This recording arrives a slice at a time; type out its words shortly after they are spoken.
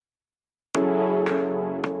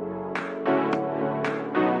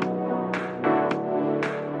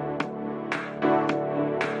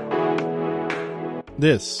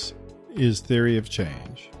This is Theory of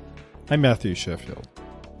Change. I'm Matthew Sheffield.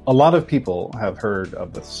 A lot of people have heard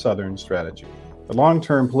of the Southern Strategy, the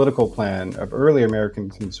long-term political plan of early American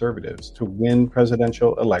conservatives to win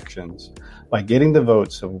presidential elections by getting the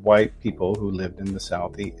votes of white people who lived in the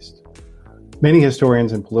Southeast. Many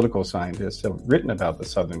historians and political scientists have written about the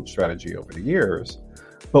Southern Strategy over the years,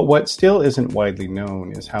 but what still isn't widely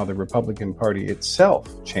known is how the Republican Party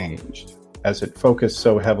itself changed as it focused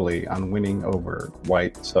so heavily on winning over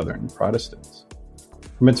white Southern Protestants.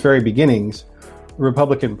 From its very beginnings, the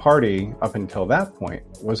Republican Party, up until that point,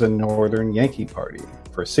 was a Northern Yankee party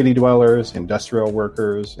for city dwellers, industrial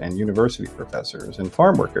workers, and university professors and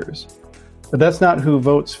farm workers. But that's not who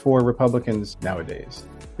votes for Republicans nowadays.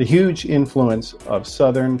 The huge influence of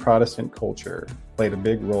Southern Protestant culture played a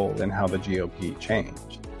big role in how the GOP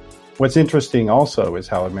changed. What's interesting also is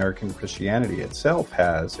how American Christianity itself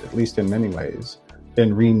has, at least in many ways,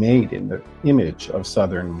 been remade in the image of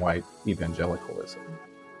Southern white evangelicalism.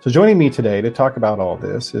 So joining me today to talk about all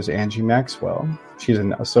this is Angie Maxwell. She's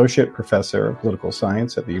an associate professor of political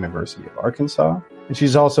science at the University of Arkansas, and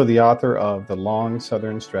she's also the author of The Long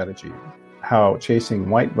Southern Strategy: How Chasing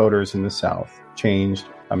White Voters in the South Changed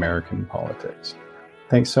American Politics.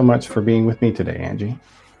 Thanks so much for being with me today, Angie.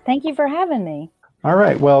 Thank you for having me. All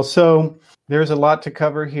right. Well, so there's a lot to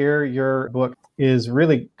cover here. Your book is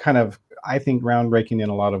really kind of, I think, groundbreaking in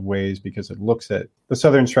a lot of ways because it looks at the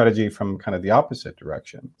Southern Strategy from kind of the opposite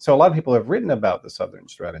direction. So a lot of people have written about the Southern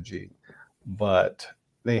Strategy, but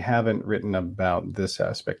they haven't written about this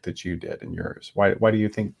aspect that you did in yours. Why do you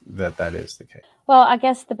think that is the case? Well, I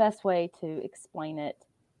guess the best way to explain it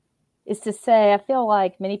is to say I feel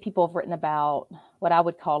like many people have written about what I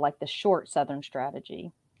would call like the short Southern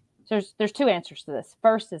Strategy. So there's two answers to this.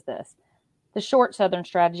 First is this, the short Southern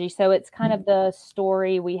Strategy. So it's kind of the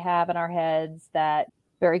story we have in our heads that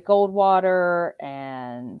Barry Goldwater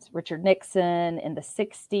and Richard Nixon in the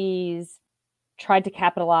 60s tried to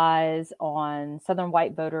capitalize on Southern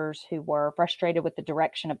white voters who were frustrated with the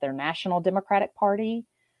direction of their National Democratic Party,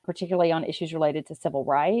 particularly on issues related to civil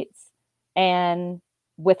rights, and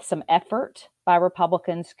with some effort by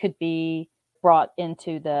Republicans could be brought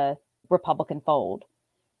into the Republican fold.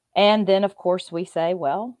 And then, of course, we say,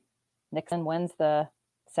 well, Nixon wins the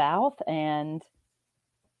South, and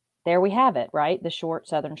there we have it, right? The short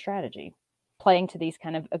Southern Strategy, playing to these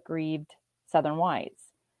kind of aggrieved Southern whites.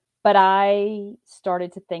 But I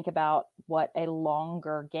started to think about what a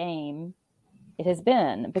longer game it has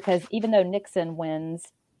been, because even though Nixon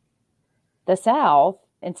wins the South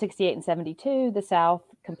in 68 and 72, the South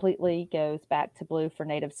completely goes back to blue for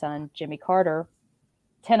native son Jimmy Carter,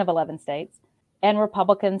 10 of 11 states. And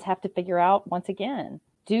Republicans have to figure out, once again,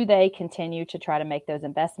 do they continue to try to make those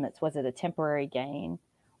investments? Was it a temporary gain,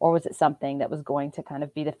 or was it something that was going to kind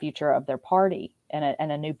of be the future of their party and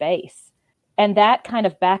a new base? And that kind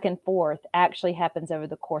of back and forth actually happens over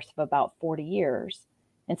the course of about 40 years.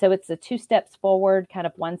 And so it's a 2 steps forward, kind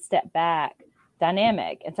of 1 step back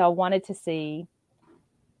dynamic. And so I wanted to see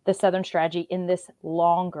the Southern Strategy in this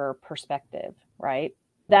longer perspective, right?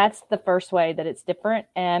 That's the first way that it's different.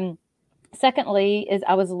 And secondly, is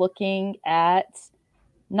I was looking at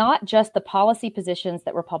not just the policy positions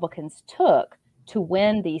that Republicans took to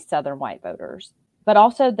win these Southern white voters, but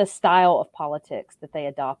also the style of politics that they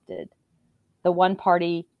adopted. The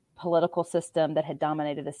one-party political system that had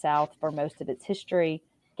dominated the South for most of its history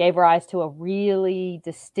gave rise to a really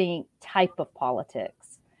distinct type of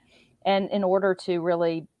politics. And in order to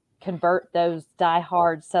really convert those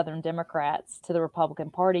diehard Southern Democrats to the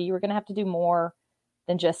Republican Party, you were going to have to do more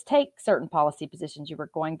than just take certain policy positions. You were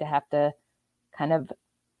going to have to kind of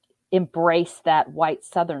embrace that white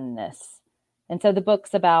Southernness. And so the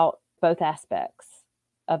book's about both aspects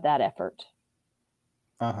of that effort.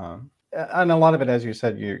 Uh-huh. And a lot of it, as you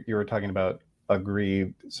said, you were talking about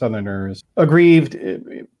aggrieved Southerners, aggrieved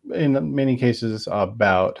in many cases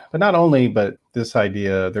about, but not only, but this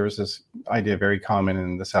idea, there was this idea very common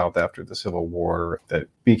in the South after the Civil War that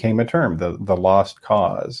became a term, the lost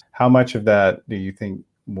cause. How much of that do you think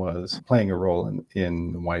was playing a role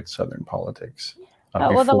in white Southern politics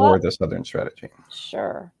before the Southern Strategy?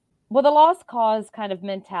 Sure. Well, the lost cause kind of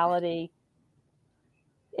mentality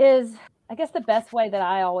is, I guess the best way that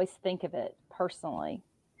I always think of it personally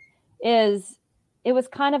is it was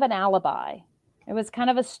kind of an alibi. It was kind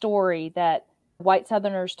of a story that white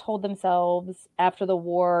Southerners told themselves after the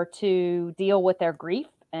war to deal with their grief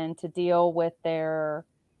and to deal with their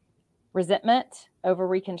resentment over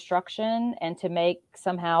Reconstruction and to make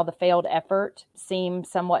somehow the failed effort seem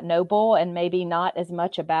somewhat noble and maybe not as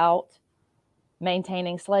much about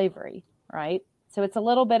maintaining slavery, right? So it's a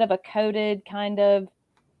little bit of a coded kind of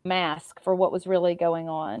mask for what was really going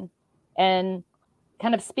on. And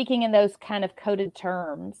kind of speaking in those kind of coded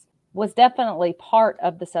terms was definitely part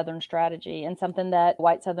of the Southern strategy and something that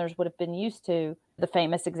white Southerners would have been used to. The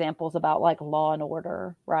famous examples about like law and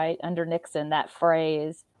order, right? Under Nixon, that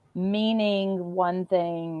phrase meaning one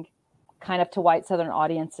thing kind of to white Southern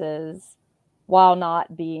audiences while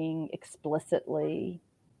not being explicitly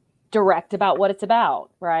direct about what it's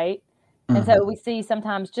about, right? And so we see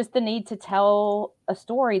sometimes just the need to tell a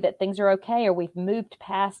story that things are okay, or we've moved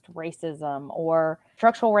past racism, or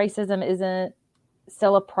structural racism isn't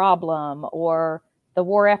still a problem, or the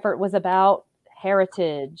war effort was about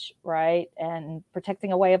heritage, right? And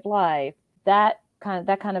protecting a way of life.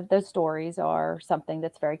 Those stories are something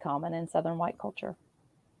that's very common in Southern white culture.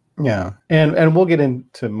 Yeah. And we'll get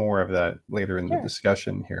into more of that later in the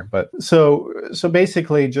discussion here. But so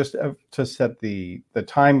basically, just to set the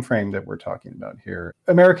time frame that we're talking about here,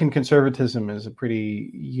 American conservatism is a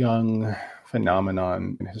pretty young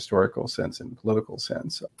phenomenon in historical sense and political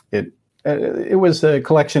sense. It was a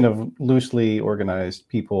collection of loosely organized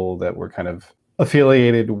people that were kind of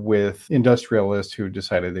affiliated with industrialists who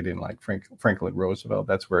decided they didn't like Franklin Roosevelt.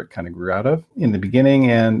 That's where it kind of grew out of in the beginning,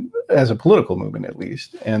 and as a political movement at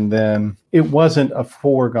least. And then it wasn't a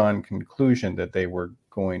foregone conclusion that they were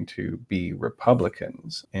going to be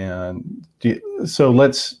Republicans. And do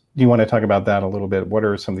you want to talk about that a little bit? What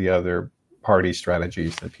are some of the other party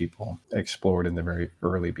strategies that people explored in the very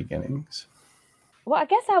early beginnings? Well, I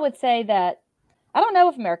guess I would say that I don't know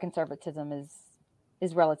if American conservatism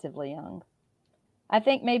is relatively young. I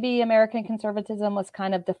think maybe American conservatism was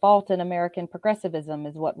kind of default, and American progressivism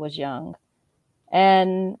is what was young.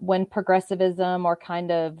 And when progressivism or kind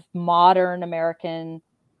of modern American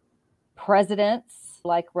presidents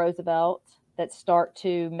like Roosevelt that start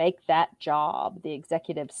to make that job, the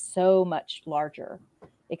executive, so much larger,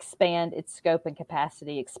 expand its scope and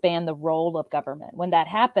capacity, expand the role of government. When that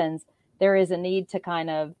happens, there is a need to kind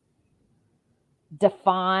of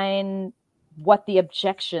define what the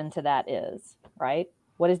objection to that is, right?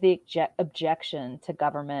 What is the objection to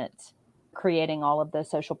government creating all of those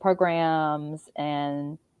social programs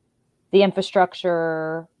and the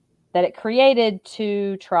infrastructure that it created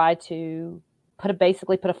to try to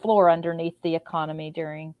basically put a floor underneath the economy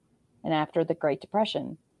during and after the Great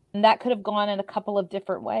Depression? And that could have gone in a couple of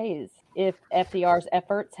different ways. If FDR's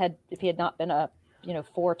efforts if he had not been a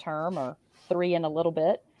 4-term or 3 and a little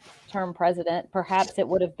bit term president, perhaps it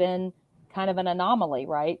would have been kind of an anomaly,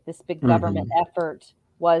 right? This big government effort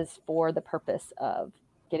was for the purpose of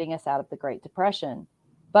getting us out of the Great Depression.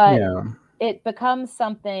 But it becomes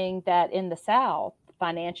something that in the South,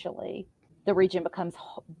 financially, the region becomes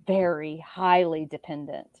very highly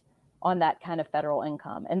dependent on that kind of federal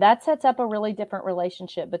income. And that sets up a really different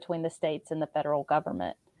relationship between the states and the federal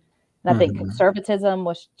government. And I think conservatism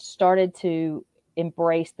started to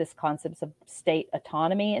embrace this concept of state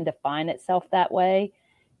autonomy and define itself that way.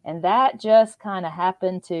 And that just kind of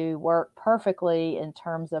happened to work perfectly in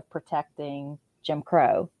terms of protecting Jim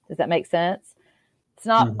Crow. Does that make sense? It's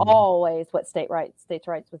not always what states'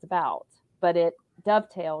 rights was about, but it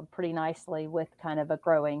dovetailed pretty nicely with kind of a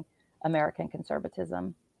growing American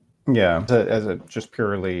conservatism. Yeah, as a just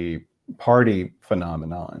purely party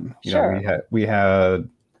phenomenon. We had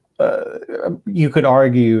you could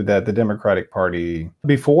argue that the Democratic Party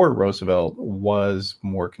before Roosevelt was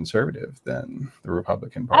more conservative than the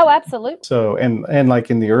Republican Party. Oh, absolutely. So, and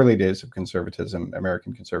like in the early days of conservatism,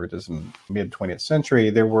 American conservatism, mid 20th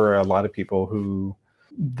century, there were a lot of people who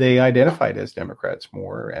they identified as Democrats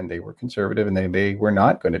more, and they were conservative, and they were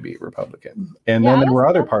not going to be Republican. And then there were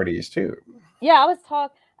other parties too. Yeah,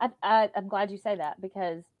 I'm glad you say that,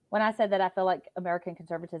 because when I said that I feel like American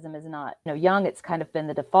conservatism is not, young, it's kind of been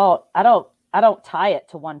the default. I don't tie it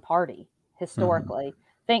to one party historically.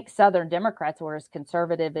 I think Southern Democrats were as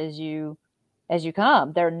conservative as you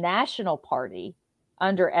come. Their national party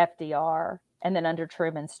under FDR and then under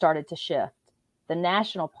Truman started to shift. The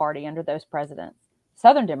national party under those presidents,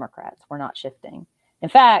 Southern Democrats were not shifting. In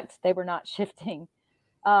fact, they were not shifting.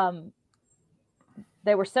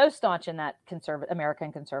 They were so staunch in that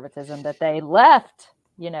American conservatism that they left,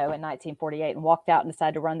 in 1948 and walked out and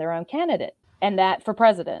decided to run their own candidate, and that for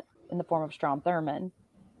president in the form of Strom Thurmond.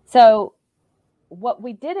 So what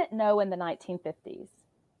we didn't know in the 1950s, if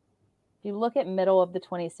you look at middle of the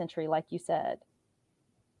 20th century, like you said,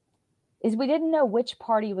 is we didn't know which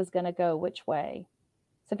party was going to go which way.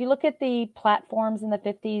 So if you look at the platforms in the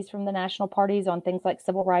 50s from the national parties on things like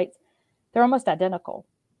civil rights, they're almost identical.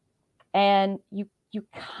 And you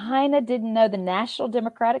kind of didn't know. The National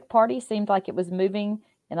Democratic Party seemed like it was moving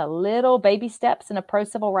in a little baby steps in a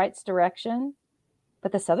pro-civil rights direction.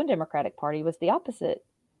 But the Southern Democratic Party was the opposite.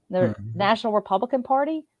 The National Republican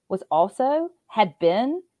Party had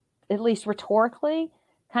been, at least rhetorically,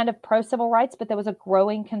 kind of pro-civil rights, but there was a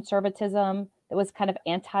growing conservatism that was kind of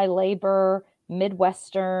anti-labor,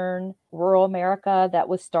 Midwestern, rural America that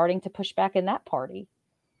was starting to push back in that party.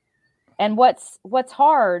 And what's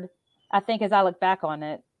hard, I think, as I look back on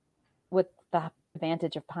it with the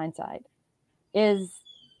advantage of hindsight, is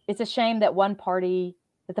it's a shame that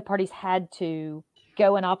the parties had to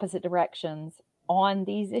go in opposite directions on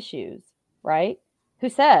these issues, right? Who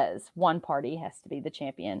says one party has to be the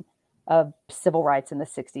champion of civil rights in the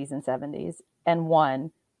 60s and 70s, and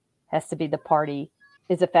one has to be the party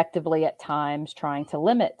is effectively at times trying to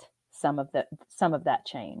limit some of that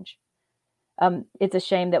change. It's a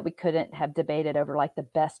shame that we couldn't have debated over like the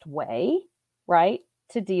best way, right,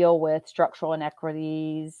 to deal with structural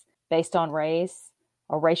inequities based on race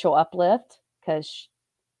or racial uplift, because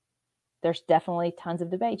there's definitely tons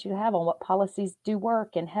of debate you have on what policies do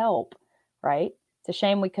work and help, right? It's a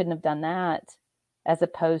shame we couldn't have done that, as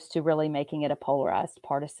opposed to really making it a polarized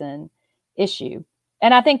partisan issue.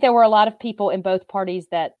 And I think there were a lot of people in both parties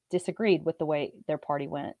that disagreed with the way their party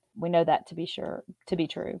went. We know that to be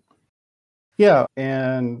true. Yeah,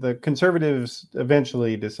 and the conservatives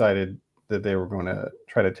eventually decided that they were going to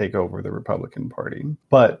try to take over the Republican Party.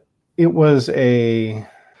 But it was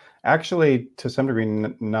actually, to some degree,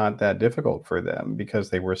 not that difficult for them because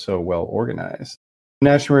they were so well organized.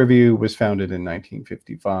 National Review was founded in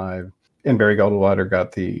 1955. And Barry Goldwater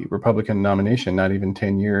got the Republican nomination not even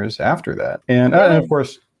 10 years after that. And of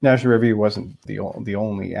course, National Review wasn't the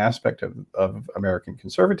only aspect of American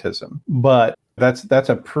conservatism, but that's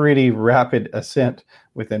a pretty rapid ascent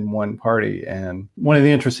within one party. And one of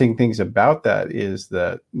the interesting things about that is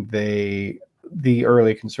that the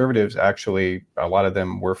early conservatives, actually, a lot of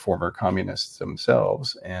them were former communists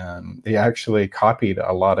themselves, and they actually copied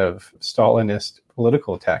a lot of Stalinist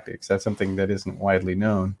political tactics. That's something that isn't widely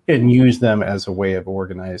known, and used them as a way of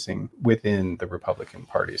organizing within the Republican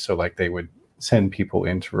Party. So like they would send people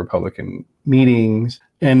into Republican meetings,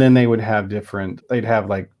 and then they'd have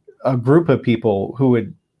like a group of people who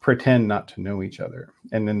would pretend not to know each other,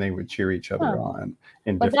 and then they would cheer each other on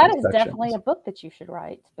in different that is sections. Definitely a book that you should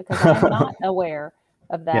write, because I'm not aware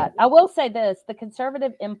of that. Yeah. I will say this: the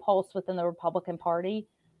conservative impulse within the Republican Party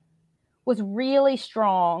was really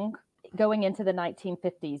strong going into the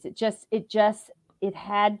 1950s. It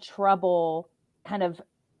had trouble kind of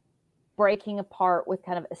breaking apart with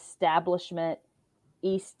kind of establishment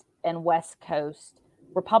East and West Coast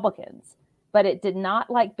Republicans. But it did not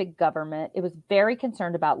like big government. It was very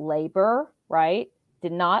concerned about labor, right?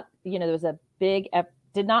 Did not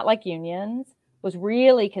like unions, was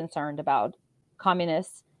really concerned about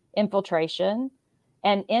communist infiltration.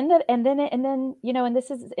 And then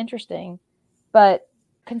this is interesting, but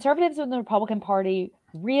conservatives in the Republican Party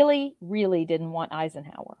really, really didn't want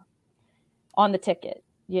Eisenhower on the ticket.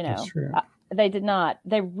 That's true. They did not.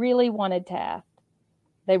 They really wanted Taft.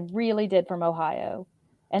 They really did, from Ohio.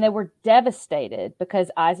 And they were devastated because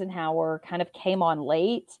Eisenhower kind of came on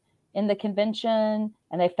late in the convention,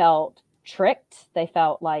 and they felt tricked. They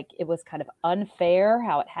felt like it was kind of unfair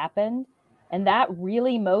how it happened. And that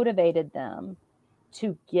really motivated them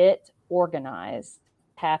to get organized.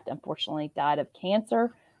 Taft, unfortunately, died of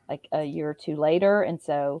cancer like a year or two later. And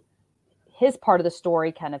so his part of the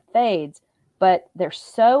story kind of fades. But they're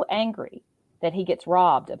so angry that he gets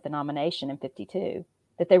robbed of the nomination in 52.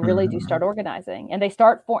 That they really do start organizing, and they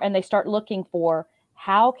start looking for,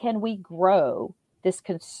 how can we grow this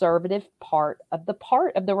conservative part of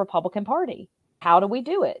the Republican Party? How do we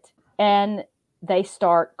do it? And they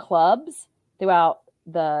start clubs throughout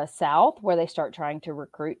the South where they start trying to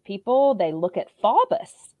recruit people. They look at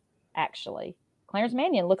Faubus, actually. Clarence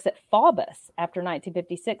Mannion looks at Faubus after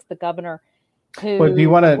 1956, the governor who. But do you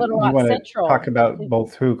want to talk about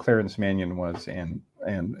both who Clarence Mannion was and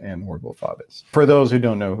Orville Faubus? For those who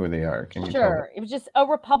don't know who they are, can you tell them? It was just a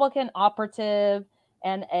Republican operative,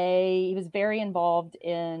 and he was very involved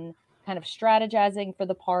in kind of strategizing for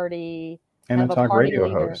the party. And a talk radio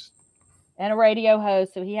host. And a radio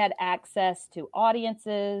host, so he had access to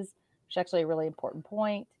audiences, which is actually a really important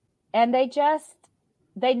point. And they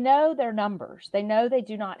know their numbers. They know they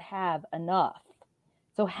do not have enough.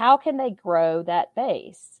 So how can they grow that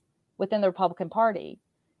base within the Republican Party?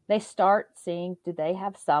 They start seeing, do they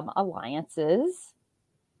have some alliances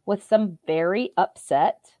with some very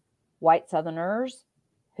upset white Southerners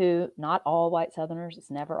who, not all white Southerners,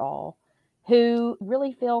 it's never all, who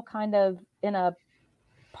really feel kind of in a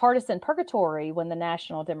partisan purgatory when the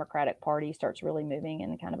National Democratic Party starts really moving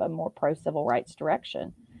in kind of a more pro-civil rights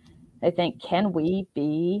direction. They think, can we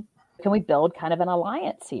build kind of an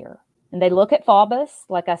alliance here? And they look at Faubus,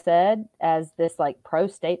 like I said, as this like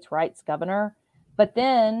pro-states' rights governor. But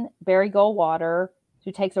then Barry Goldwater,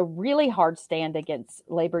 who takes a really hard stand against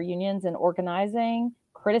labor unions and organizing,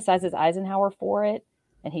 criticizes Eisenhower for it.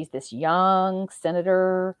 And he's this young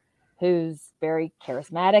senator who's very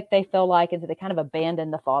charismatic, they feel like. And so they kind of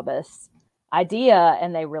abandon the Faubus idea,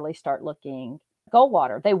 and they really start looking at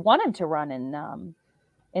Goldwater. They want him to run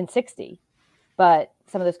in 60, but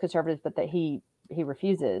some of those conservatives, but that he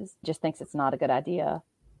refuses, just thinks it's not a good idea.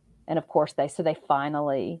 And of course, they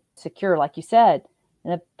finally secure, like you said,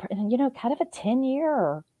 and kind of a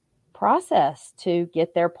 10-year process to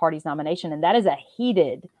get their party's nomination. And that is a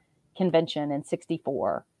heated convention in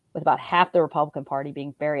 64, with about half the Republican Party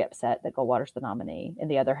being very upset that Goldwater's the nominee,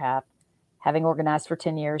 and the other half, having organized for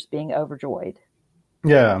 10 years, being overjoyed.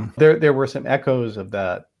 Yeah, there were some echoes of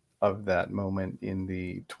that moment in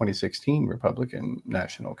the 2016 Republican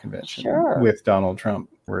National Convention with Donald Trump,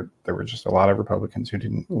 where there were just a lot of Republicans who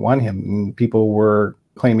didn't want him. And people were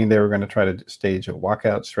claiming they were going to try to stage a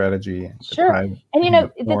walkout strategy. And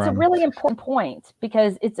that's a really important point,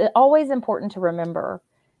 because it's always important to remember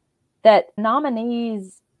that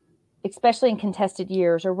nominees, especially in contested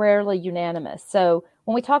years, are rarely unanimous. So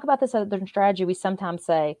when we talk about this Southern strategy, we sometimes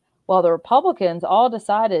say, well, the Republicans all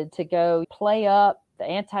decided to go play up the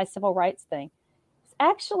anti-civil rights thing. It's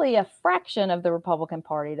actually a fraction of the Republican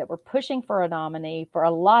Party that were pushing for a nominee for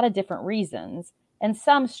a lot of different reasons. And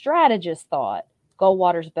some strategists thought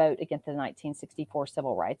Goldwater's vote against the 1964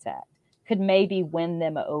 Civil Rights Act could maybe win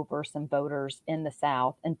them over some voters in the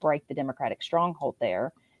South and break the Democratic stronghold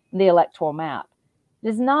there, the electoral map. It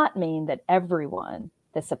does not mean that everyone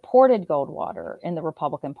that supported Goldwater in the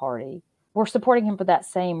Republican Party were supporting him for that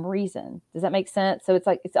same reason. Does that make sense? So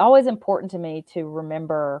it's always important to me to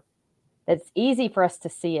remember that it's easy for us to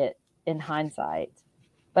see it in hindsight.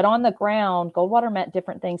 But on the ground, Goldwater meant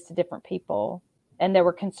different things to different people. And there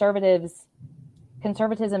were conservatives.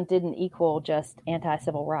 Conservatism didn't equal just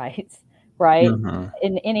anti-civil rights, right? Mm-hmm.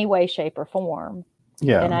 In any way, shape, or form.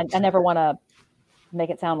 Yeah. And I never want to make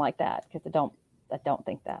it sound like that, because I don't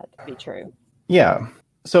think that to be true. Yeah.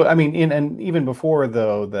 So, I mean, and even before,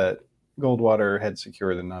 though, that Goldwater had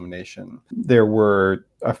secured the nomination, there were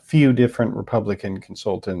a few different Republican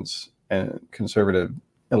consultants and conservative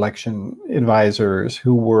election advisors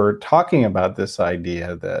who were talking about this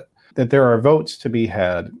idea that there are votes to be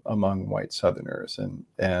had among white Southerners.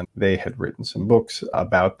 And they had written some books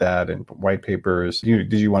about that and white papers.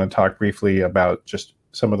 Did you want to talk briefly about just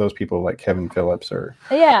some of those people, like Kevin Phillips?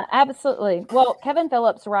 Yeah, absolutely. Well, Kevin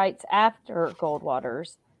Phillips writes after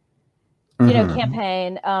Goldwater's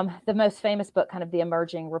campaign, the most famous book, kind of The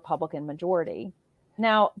Emerging Republican Majority.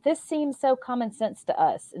 Now, this seems so common sense to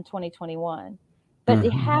us in 2021, but you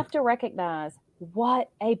have to recognize what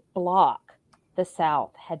a block the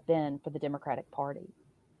South had been for the Democratic Party.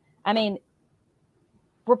 I mean,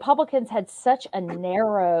 Republicans had such a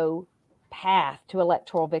narrow path to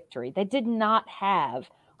electoral victory. They did not have,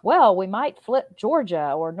 well, we might flip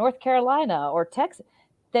Georgia or North Carolina or Texas.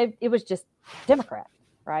 It was just Democrat,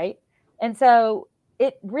 right? And so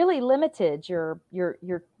it really limited your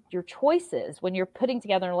choices when you're putting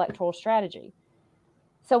together an electoral strategy.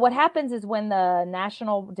 So what happens is, when the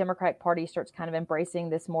National Democratic Party starts kind of embracing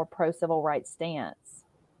this more pro-civil rights stance,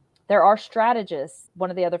 there are strategists,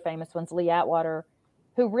 one of the other famous ones, Lee Atwater,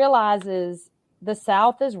 who realizes the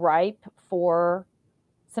South is ripe for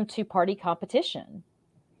some two-party competition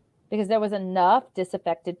because there was enough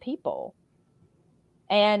disaffected people.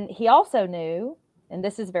 And he also knew, and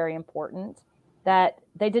this is very important, that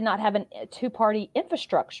they did not have a two-party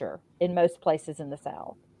infrastructure in most places in the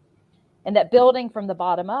South. And that building from the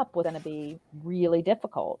bottom up was going to be really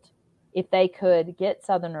difficult. If they could get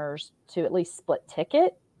Southerners to at least split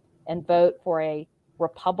ticket and vote for a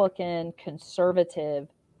Republican conservative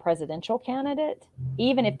presidential candidate,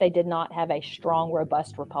 even if they did not have a strong,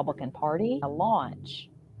 robust Republican Party, a launch,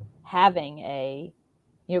 having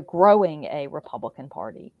growing a Republican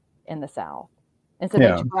Party in the South. And so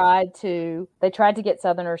they tried to get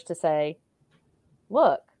Southerners to say,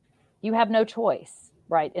 look, you have no choice,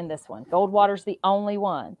 right, in this one. Goldwater's the only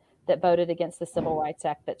one that voted against the Civil Rights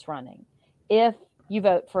Act that's running. If you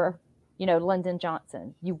vote for, Lyndon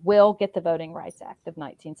Johnson, you will get the Voting Rights Act of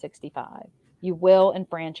 1965. You will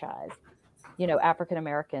enfranchise, African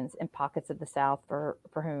Americans in pockets of the South for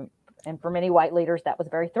whom, and for many white leaders, that was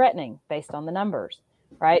very threatening based on the numbers,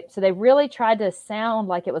 right? So they really tried to sound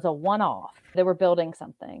like it was a one-off. They were building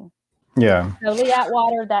something. Yeah. So Lee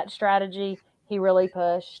Atwater, that strategy, he really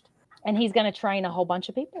pushed, and he's going to train a whole bunch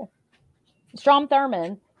of people. Strom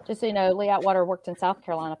Thurmond, just so you know, Lee Atwater worked in South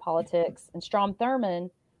Carolina politics, and Strom Thurmond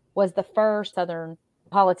was the first Southern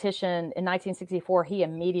politician in 1964, he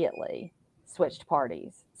immediately switched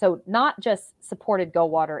parties. So not just supported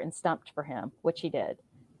Goldwater and stumped for him, which he did,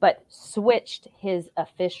 but switched his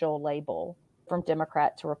official label from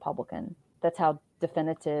Democrat to Republican. That's how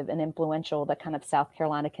definitive and influential the kind of South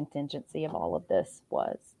Carolina contingency of all of this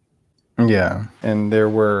was. Yeah, and there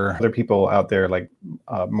were other people out there like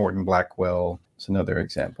Morton Blackwell is another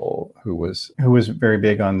example who was very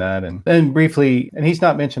big on that. And briefly, and he's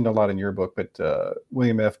not mentioned a lot in your book, but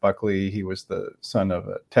William F. Buckley, he was the son of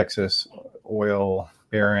a Texas oil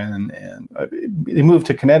baron, and he moved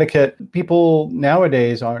to Connecticut. People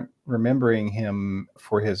nowadays aren't remembering him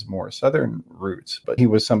for his more southern roots, but he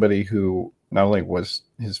was somebody who not only was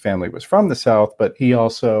his family was from the South, but he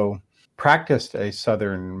also practiced a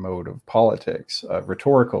Southern mode of politics, a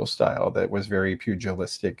rhetorical style that was very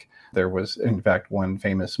pugilistic. There was, in fact, one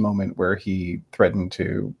famous moment where he threatened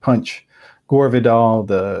to punch Gore Vidal,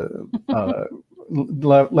 the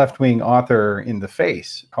left-wing author, in the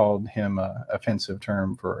face, called him an offensive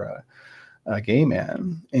term for a gay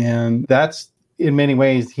man. And that's, in many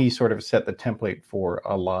ways, he sort of set the template for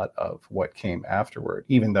a lot of what came afterward,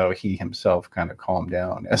 even though he himself kind of calmed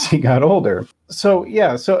down as he got older. So,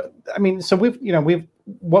 yeah. So, I mean, so we've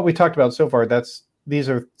what we talked about so far, these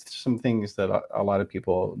are some things that a lot of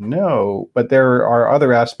people know, but there are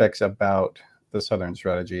other aspects about the Southern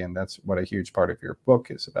strategy, and that's what a huge part of your book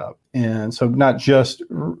is about. And so not just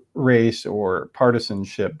race or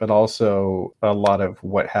partisanship, but also a lot of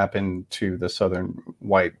what happened to the Southern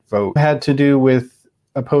white vote had to do with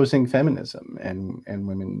opposing feminism and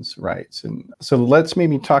women's rights. And so let's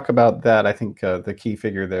maybe talk about that. I think the key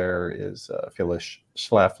figure there is Phyllis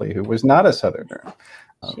Schlafly, who was not a Southerner.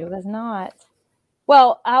 She was not.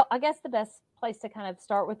 Well, I guess the best place to kind of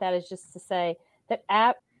start with that is just to say that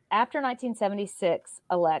after 1976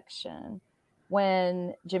 election,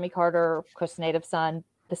 when Jimmy Carter, Chris Native son,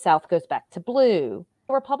 the South goes back to blue,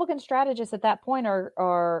 Republican strategists at that point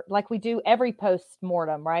are like we do every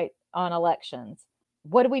post-mortem, right, on elections.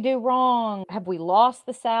 What did we do wrong? Have we lost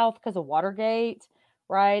the South because of Watergate,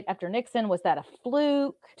 right? After Nixon, was that a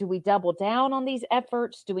fluke? Do we double down on these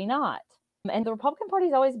efforts? Do we not? And the Republican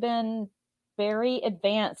Party's always been very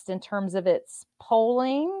advanced in terms of its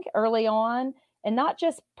polling early on, and not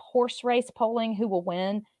just horse race polling, who will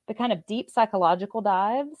win, but kind of deep psychological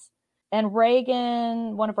dives. And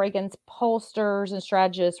Reagan, one of Reagan's pollsters and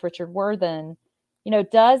strategists, Richard Worthen,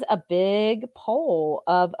 does a big poll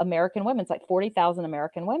of American women. It's like 40,000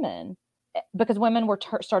 American women, because women were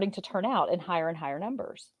starting to turn out in higher and higher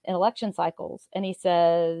numbers in election cycles. And he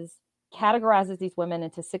categorizes these women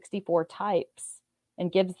into 64 types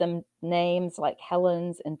and gives them names like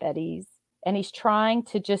Helens and Bettys. And he's trying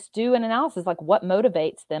to just do an analysis, like what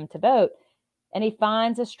motivates them to vote. And he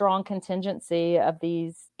finds a strong contingency of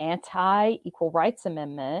these anti-equal rights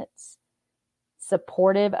amendments,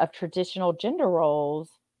 supportive of traditional gender roles,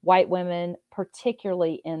 white women,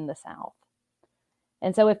 particularly in the South.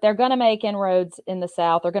 And so if they're going to make inroads in the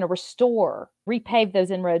South, they're going to repave those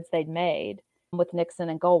inroads they'd made with Nixon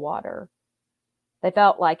and Goldwater. They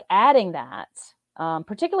felt like adding that,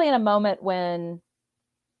 particularly in a moment when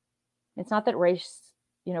it's not that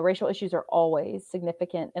racial issues are always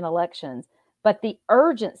significant in elections, but the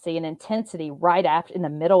urgency and intensity right after, in the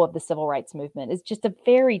middle of the civil rights movement, is just a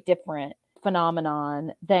very different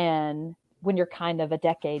phenomenon than when you're kind of a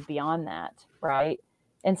decade beyond that, right?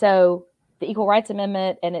 And so the Equal Rights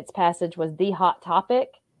Amendment and its passage was the hot topic.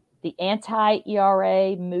 The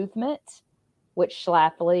anti-ERA movement, which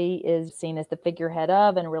Schlafly is seen as the figurehead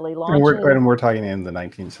of and really launches. And we're talking in the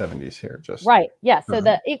 1970s here, just right. Yeah. So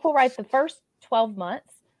the equal rights, the first 12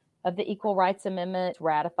 months of the Equal Rights Amendment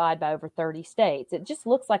ratified by over 30 states. It just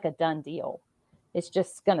looks like a done deal. It's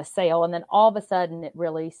just going to sail. And then all of a sudden it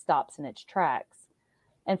really stops in its tracks.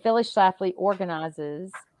 And Phyllis Schlafly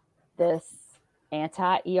organizes this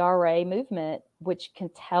anti-ERA movement, which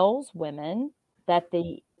tells women that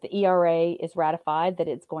the ERA is ratified, that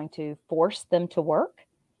it's going to force them to work.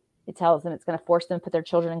 It tells them it's going to force them to put their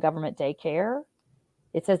children in government daycare.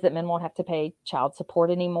 It says that men won't have to pay child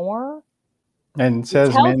support anymore. And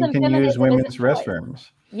says men can use women's restrooms.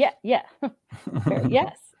 Yeah.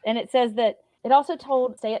 Yes. And it says that it also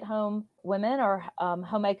told stay-at-home women or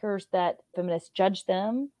homemakers that feminists judged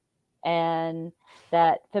them, and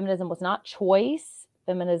that feminism was not choice.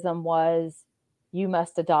 Feminism was, you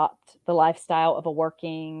must adopt the lifestyle of a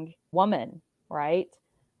working woman, right?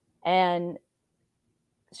 And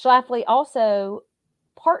Schlafly also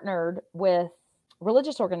partnered with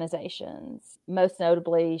religious organizations. Most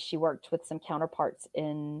notably, she worked with some counterparts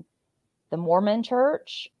in the Mormon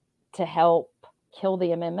Church to help kill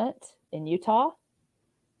the amendment in Utah.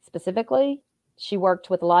 Specifically, She worked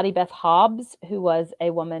with Lottie Beth Hobbs, who was a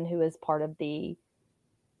woman who is part of the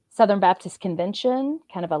Southern Baptist Convention,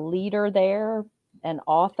 kind of a leader there, an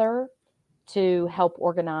author, to help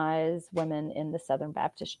organize women in the Southern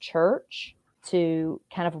Baptist Church to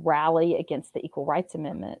kind of rally against the Equal Rights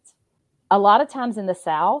Amendment. A lot of times in the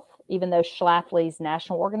South, even though Schlafly's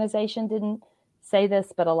national organization didn't say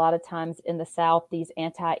this, but a lot of times in the South, these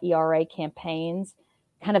anti-ERA campaigns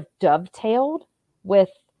kind of dovetailed with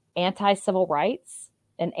anti-civil rights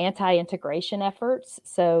and anti-integration efforts.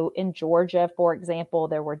 So in Georgia, for example,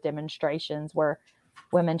 there were demonstrations where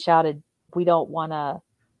women shouted, "We don't want to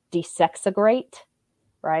desexagorate,"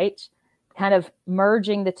 right? Kind of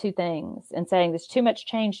merging the two things and saying there's too much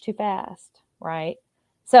change too fast, right?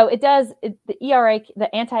 So the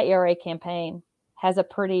anti-ERA campaign has a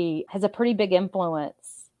pretty big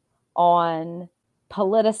influence on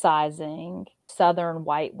politicizing Southern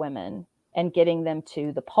white women and getting them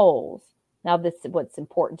to the polls. Now, what's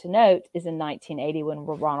important to note is in 1980, when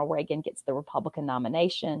Ronald Reagan gets the Republican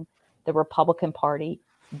nomination, the Republican Party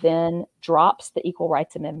then drops the Equal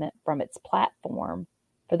Rights Amendment from its platform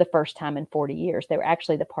for the first time in 40 years. They were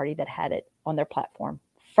actually the party that had it on their platform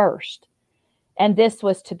first. And this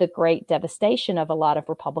was to the great devastation of a lot of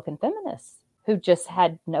Republican feminists who just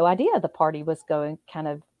had no idea the party would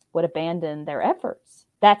abandon their efforts.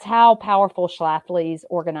 That's how powerful Schlafly's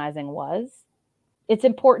organizing was. It's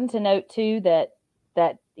important to note, too, that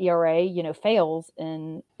ERA, fails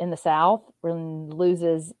in the South and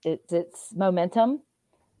loses its momentum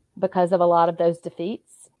because of a lot of those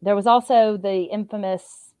defeats. There was also the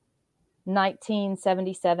infamous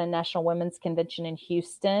 1977 National Women's Convention in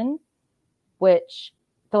Houston, which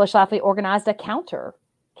Phyllis Schlafly organized a counter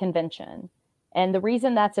convention. And the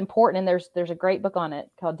reason that's important, and there's a great book on it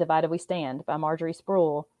called Divided We Stand by Marjorie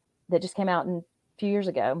Sproul that just came out a few years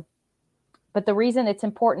ago. But the reason it's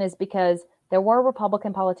important is because there were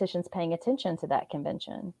Republican politicians paying attention to that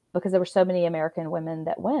convention because there were so many American women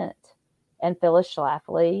that went. And Phyllis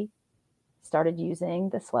Schlafly started using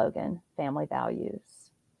the slogan, family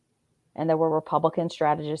values. And there were Republican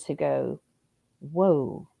strategists who go,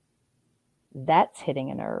 whoa, that's hitting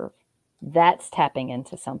a nerve. That's tapping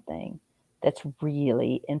into something that's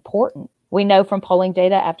really important. We know from polling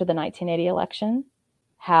data after the 1980 election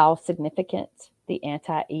how significant the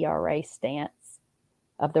anti-ERA stance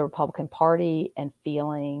of the Republican Party and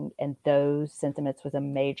feeling and those sentiments was a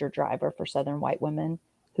major driver for Southern white women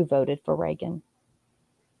who voted for Reagan.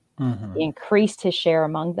 Mm-hmm. He increased his share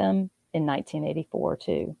among them in 1984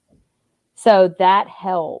 too. So that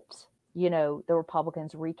helped, the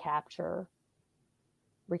Republicans recapture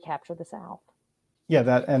the South. Yeah,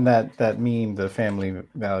 that meme, the family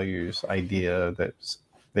values idea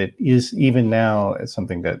that is even now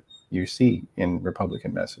something that you see in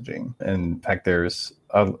Republican messaging. And in fact, there's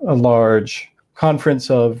a large conference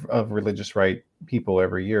of religious right people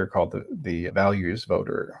every year called the Values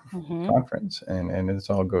Voter Conference. And it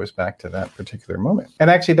all goes back to that particular moment. And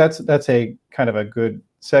actually, that's a kind of a good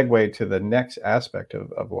segue to the next aspect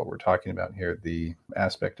of what we're talking about here, the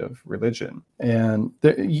aspect of religion. And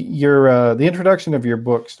the introduction of your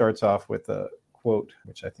book starts off with a quote,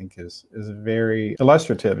 which I think is very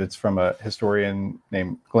illustrative. It's from a historian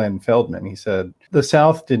named Glenn Feldman. He said, "The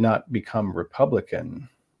South did not become Republican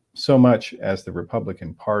so much as the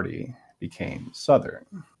Republican Party became Southern."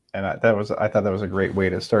 And I thought that was a great way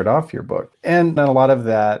to start off your book. And a lot of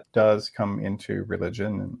that does come into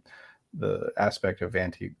religion, and the aspect of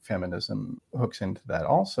anti-feminism hooks into that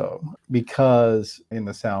also, because in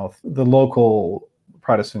the South, the local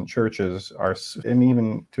Protestant churches are, and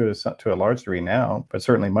even to a large degree now, but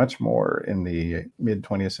certainly much more in the mid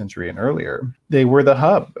 20th century and earlier, they were the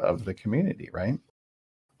hub of the community, right?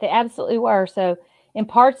 They absolutely were. So in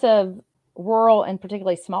parts of rural and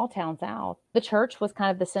particularly small town South, the church was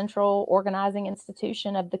kind of the central organizing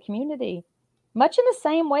institution of the community, much in the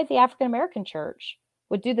same way the African American church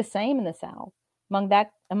would do the same in the South among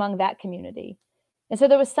that community. And so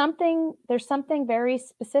there's something very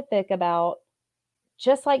specific about,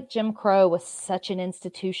 just like Jim Crow was such an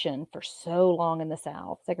institution for so long in the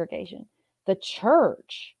South, segregation, the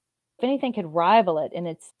church, if anything, could rival it in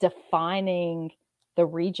its defining the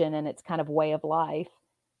region and its kind of way of life,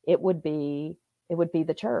 it would be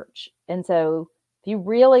the church. And so if you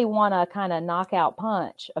really want to kind of knockout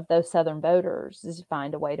punch of those Southern voters, is you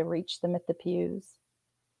find a way to reach them at the pews,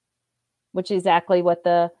 which is exactly what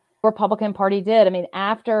the Republican Party did. I mean,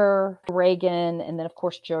 after Reagan and then, of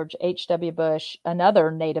course, George H.W. Bush,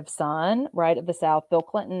 another native son, right, of the South, Bill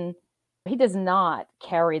Clinton, he does not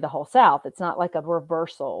carry the whole South. It's not like a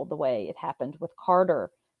reversal the way it happened with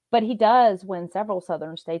Carter. But he does win several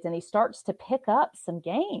Southern states, and he starts to pick up some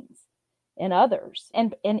gains and others,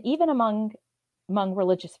 and even among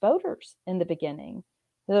religious voters in the beginning.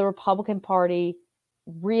 The Republican Party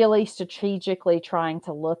really strategically trying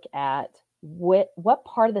to look at what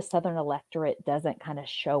part of the Southern electorate doesn't kind of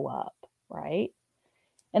show up, right?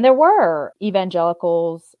 And there were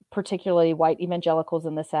evangelicals, particularly white evangelicals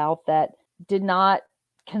in the South, that did not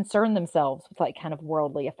concern themselves with like kind of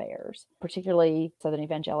worldly affairs, particularly Southern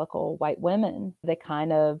evangelical white women. They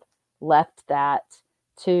kind of left that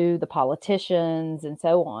to the politicians and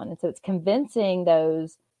so on. And so it's convincing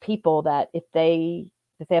those people that if they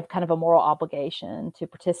have kind of a moral obligation to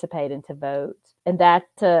participate and to vote. And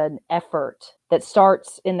that's an effort that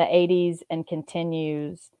starts in the 80s and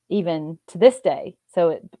continues even to this day.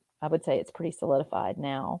 So I would say it's pretty solidified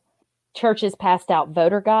now. Churches passed out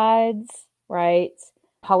voter guides, right?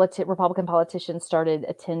 Republican politicians started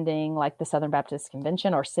attending like the Southern Baptist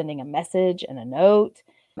Convention or sending a message and a note,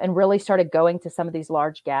 and really started going to some of these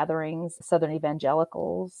large gatherings, Southern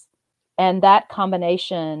evangelicals. And that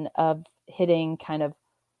combination of hitting kind of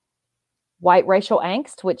white racial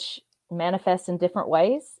angst, which manifests in different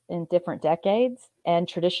ways in different decades, and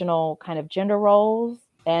traditional kind of gender roles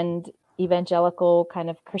and evangelical kind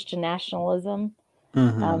of Christian nationalism.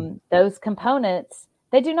 Those components,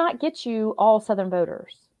 they do not get you all Southern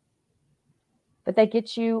voters, but they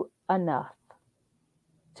get you enough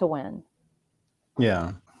to win.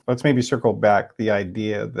 Yeah. Let's maybe circle back the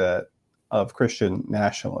idea of Christian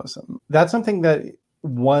nationalism. That's something that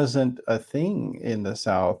wasn't a thing in the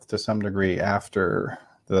South to some degree after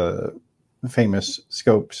the famous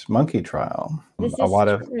Scopes monkey trial. A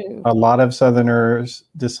lot of Southerners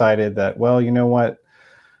decided that, well, you know what,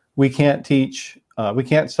 we can't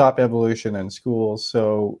stop evolution in schools.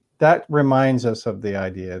 So that reminds us of the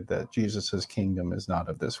idea that Jesus's kingdom is not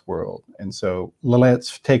of this world. And so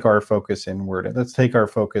let's take our focus inward, and let's take our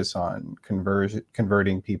focus on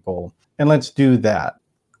converting people, and let's do that.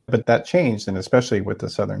 But that changed, and especially with the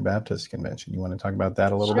Southern Baptist Convention. You want to talk about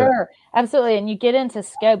that a little bit? Sure, absolutely. And you get into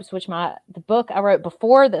Scopes, which the book I wrote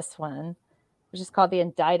before this one, which is called The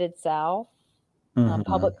Indicted South,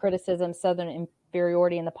 Public Criticism, Southern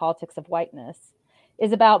Inferiority, and the Politics of Whiteness,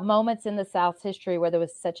 is about moments in the South's history where there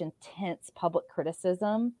was such intense public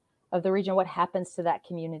criticism of the region, what happens to that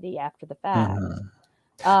community after the fact.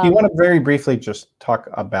 Do you want to very briefly just talk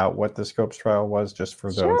about what the Scopes trial was, just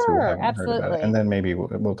for those who haven't heard about it? And then maybe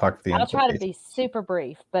we'll talk the I'll try to be super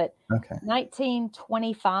brief, but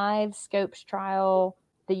 1925 Scopes trial,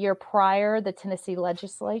 the year prior, the Tennessee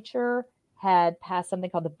legislature had passed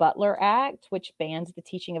something called the Butler Act, which bans the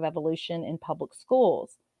teaching of evolution in public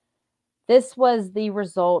schools. This was the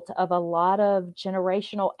result of a lot of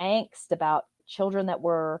generational angst about children that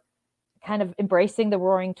were kind of embracing the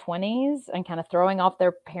Roaring 20s and kind of throwing off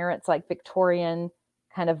their parents' like Victorian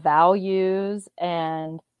kind of values,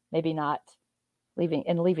 and maybe not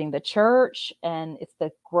leaving the church. And it's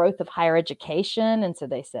the growth of higher education. And so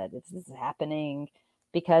they said, this is happening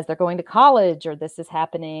because they're going to college, or this is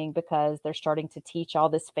happening because they're starting to teach all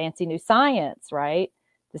this fancy new science, right?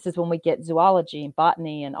 This is when we get zoology and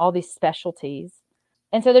botany and all these specialties.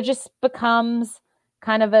 And so there just becomes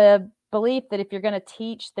kind of a belief that if you're going to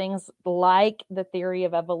teach things like the theory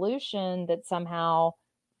of evolution, that somehow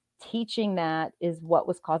teaching that is what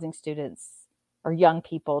was causing students or young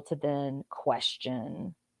people to then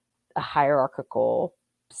question a hierarchical,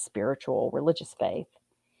 spiritual, religious faith.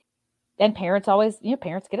 And parents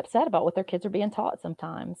parents get upset about what their kids are being taught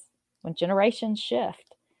sometimes when generations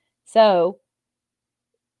shift. So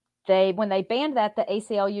when they banned that, the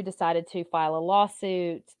ACLU decided to file a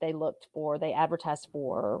lawsuit. They advertised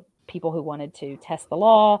for people who wanted to test the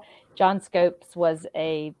law. John Scopes was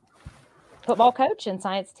a football coach and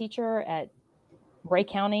science teacher at Ray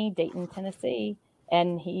County, Dayton, Tennessee.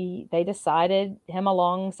 And they decided, him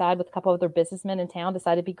alongside with a couple of other businessmen in town,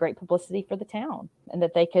 decided to be great publicity for the town, and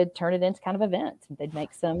that they could turn it into kind of event. They'd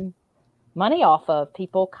make some money off of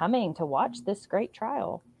people coming to watch this great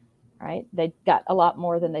trial, right? They got a lot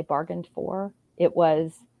more than they bargained for. It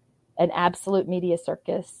was an absolute media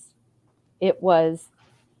circus. It was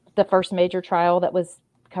the first major trial that was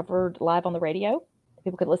covered live on the radio.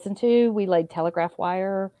 People could listen to. We laid telegraph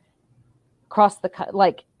wire across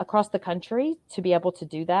the country to be able to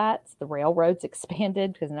do that. The railroads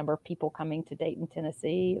expanded because the number of people coming to Dayton,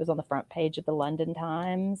 Tennessee. It was on the front page of the London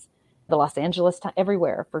Times, the Los Angeles Times,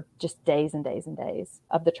 everywhere for just days and days and days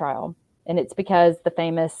of the trial. And it's because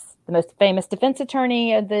the most famous defense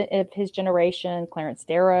attorney of his generation, Clarence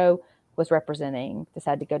Darrow,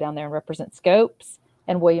 decided to go down there and represent Scopes,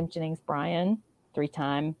 and William Jennings Bryan,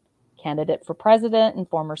 3-time candidate for president and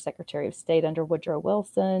former Secretary of State under Woodrow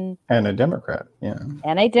Wilson. And a Democrat, yeah.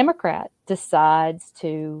 And a Democrat decides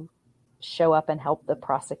to show up and help the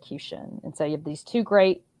prosecution. And so you have these two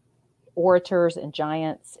great orators and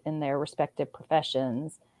giants in their respective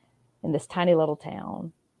professions in this tiny little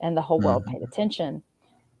town, and the whole world paid attention.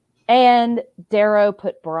 And Darrow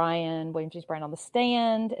put William James Bryan, on the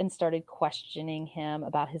stand and started questioning him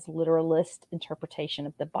about his literalist interpretation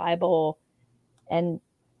of the Bible. And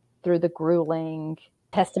through the grueling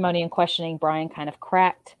testimony and questioning, Bryan kind of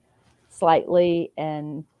cracked slightly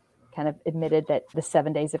and kind of admitted that the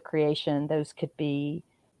 7 days of creation, those could be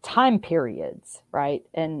time periods, right?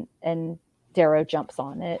 And Darrow jumps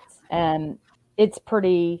on it. And it's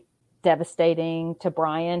pretty devastating to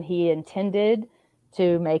Bryan. He intended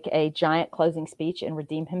to make a giant closing speech and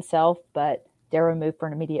redeem himself, but Darrow moved for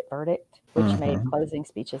an immediate verdict, which made closing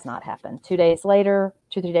speeches not happen. 3 days later,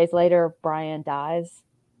 Bryan dies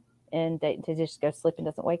in Dayton, to just go sleep and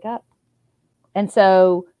doesn't wake up. And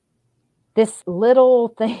so this little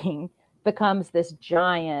thing becomes this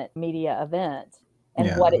giant media event.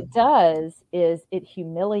 And what it does is it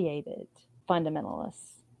humiliated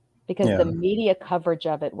fundamentalists, because the media coverage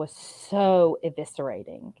of it was so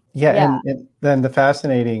eviscerating. And then the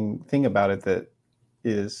fascinating thing about it that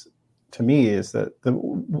is, to me, is that a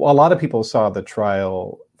lot of people saw the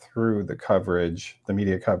trial through the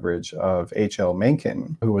media coverage of H.L.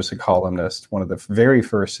 Mencken, who was a columnist, one of the very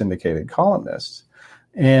first syndicated columnists.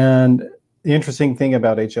 And the interesting thing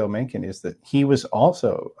about H.L. Mencken is that he was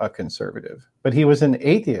also a conservative, but he was an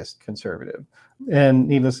atheist conservative. And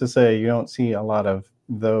needless to say, you don't see a lot of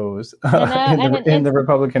those in the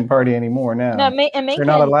Republican Party anymore now. No, Mencken, they're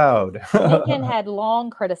not allowed. Mencken had long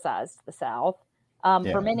criticized the South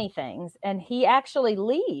for many things. And he actually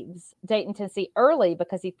leaves Dayton, Tennessee early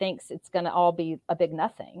because he thinks it's going to all be a big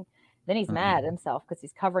nothing. Then he's mad at himself because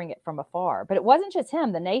he's covering it from afar. But it wasn't just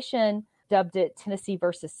him. The Nation dubbed it Tennessee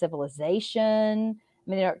versus civilization. I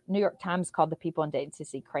mean, the New York Times called the people in Dayton,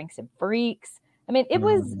 Tennessee cranks and freaks. I mean, it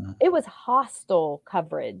was hostile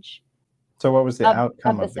coverage. So what was the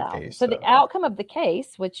outcome of the case? So the outcome of the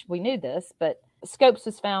case, which we knew this, but Scopes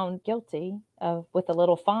was found guilty with a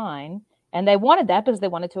little fine. And they wanted that because they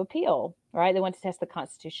wanted to appeal, right? They wanted to test the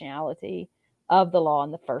constitutionality of the law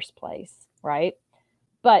in the first place, right?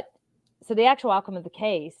 But so the actual outcome of the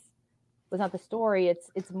case was not the story.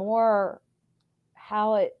 It's more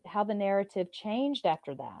how the narrative changed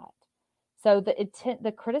after that. So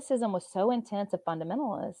the criticism was so intense of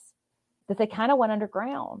fundamentalists that they kind of went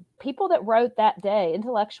underground. People that wrote that day,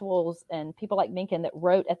 intellectuals and people like Mencken that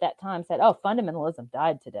wrote at that time, said, "Oh, fundamentalism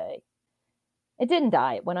died today." It didn't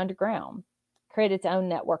die. It went underground. Created its own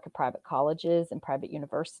network of private colleges and private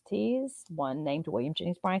universities, one named William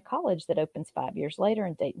James Bryan College that opens 5 years later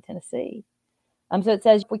in Dayton, Tennessee. So it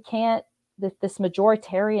says we can't, this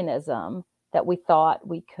majoritarianism that we thought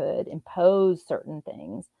we could impose certain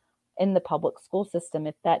things in the public school system,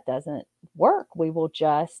 if that doesn't work, we will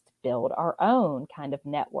just build our own kind of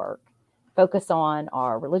network, focus on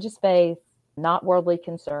our religious faith, not worldly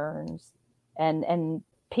concerns, and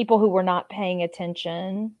people who were not paying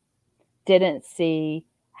attention didn't see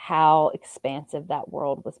how expansive that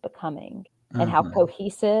world was becoming and how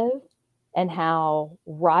cohesive and how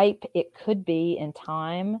ripe it could be in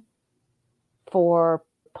time for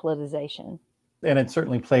politicization. And it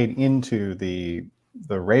certainly played into the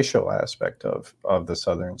racial aspect of the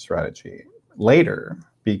Southern strategy later,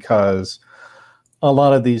 because a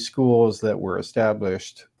lot of these schools that were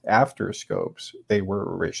established after Scopes, they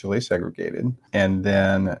were racially segregated. And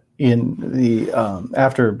then in the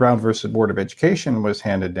after Brown versus Board of Education was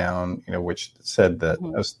handed down, which said that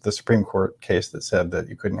the Supreme Court case that said that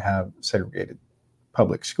you couldn't have segregated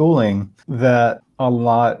public schooling, that a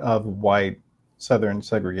lot of white Southern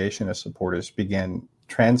segregationist supporters began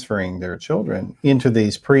transferring their children into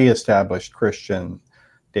these pre-established Christian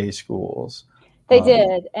day schools. They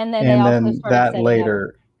did, and then that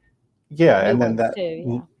later,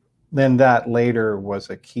 then that later was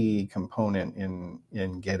a key component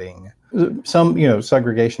in getting some,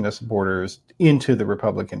 segregationist supporters into the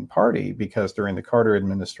Republican Party, because during the Carter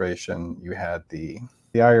administration, you had the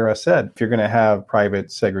IRS said, if you're going to have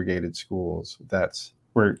private segregated schools, that's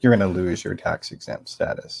where you're going to lose your tax exempt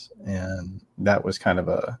status. And that was kind of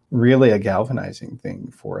a galvanizing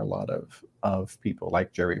thing for a lot of people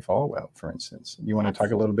like Jerry Falwell, for instance. You want to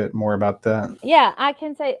talk a little bit more about that? Yeah,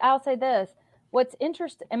 I'll say this. What's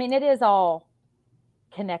interesting, it is all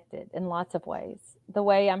connected in lots of ways. The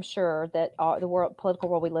way I'm sure that the political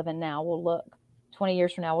world we live in now will look 20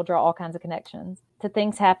 years from now, we'll draw all kinds of connections to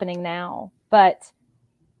things happening now. But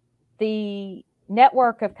the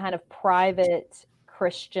network of kind of private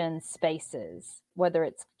Christian spaces, whether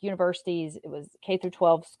it's universities, it was K through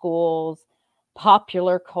 12 schools,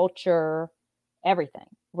 popular culture, everything.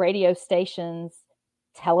 radio stations,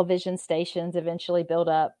 television stations eventually build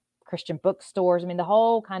up, Christian bookstores. I mean, the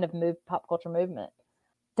whole kind of pop culture movement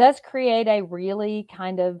does create a really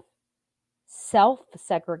kind of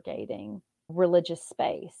self-segregating religious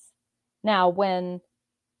space. Now, when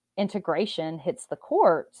integration hits the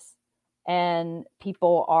courts and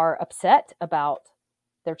people are upset about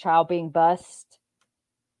their child being bused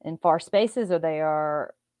in far spaces, or they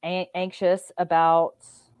are anxious about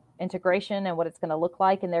integration and what it's going to look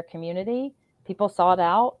like in their community, people sought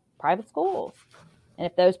out private schools. And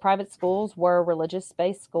if those private schools were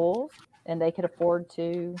religious-based schools and they could afford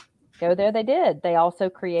to go there, they did. They also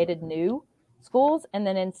created new schools. And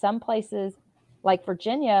then in some places, like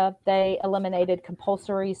Virginia, they eliminated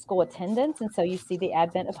compulsory school attendance. And so you see the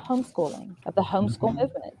advent of homeschooling, of the homeschool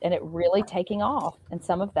movement, and it really taking off. And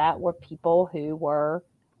some of that were people who were,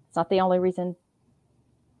 it's not the only reason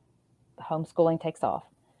homeschooling takes off,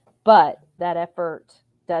 but that effort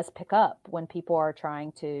does pick up when people are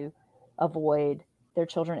trying to avoid their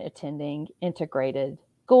children attending integrated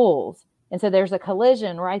schools. And so there's a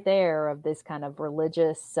collision right there of this kind of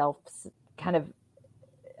religious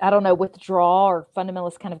withdrawal or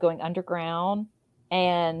fundamentalist kind of going underground,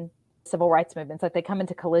 and civil rights movements. Like, they come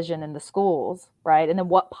into collision in the schools, right? And then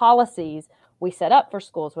what policies we set up for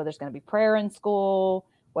schools, whether there's going to be prayer in school,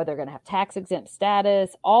 whether they're going to have tax exempt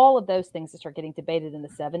status, all of those things that start getting debated in the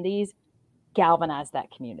 70s galvanize that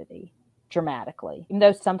community dramatically, even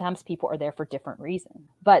though sometimes people are there for different reasons.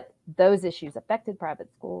 But those issues affected private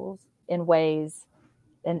schools in ways,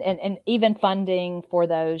 and even funding for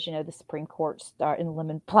those, the Supreme Court start in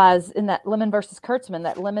Lemon versus Kurtzman,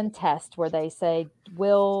 that Lemon test, where they say,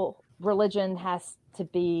 religion has to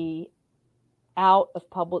be out of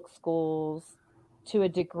public schools to a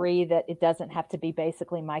degree that it doesn't have to be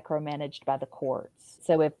basically micromanaged by the courts.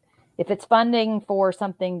 So if it's funding for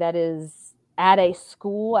something that is at a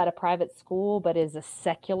private school, but is a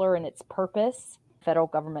secular in its purpose, federal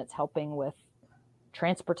government's helping with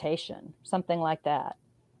transportation, something like that.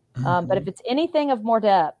 But if it's anything of more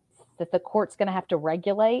depth that the court's going to have to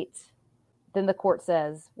regulate, then the court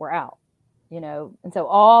says we're out, And so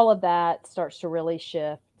all of that starts to really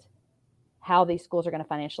shift how these schools are going to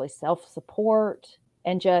financially self-support,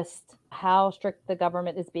 and just how strict the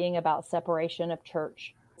government is being about separation of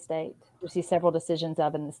church and state. We see several decisions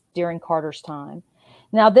during Carter's time.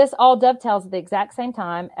 Now, this all dovetails at the exact same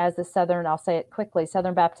time as the Southern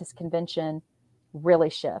Baptist Convention really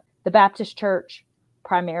shift. The Baptist Church,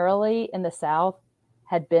 primarily in the South,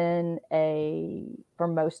 had been for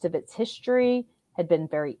most of its history, had been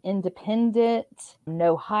very independent,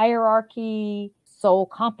 no hierarchy, sole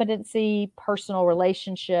competency, personal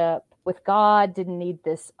relationship with God, didn't need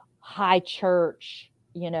this high church,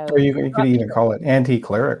 Or you could even call it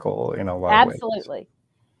anti-clerical in a lot of ways. Absolutely.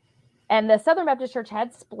 And the Southern Baptist Church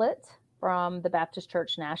had split from the Baptist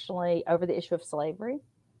Church nationally over the issue of slavery.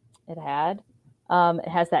 It had. It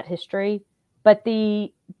has that history. But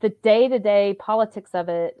the day-to-day politics of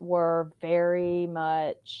it were very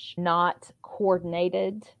much not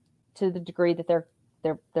coordinated to the degree that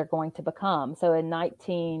they're going to become. So in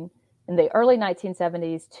the early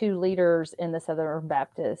 1970s, two leaders in the Southern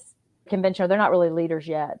Baptist Convention, they're not really leaders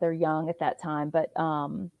yet, they're young at that time, but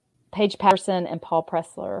Paige Patterson and Paul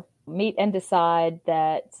Pressler meet and decide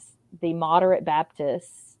that the moderate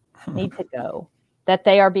Baptists need to go, that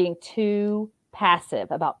they are being too passive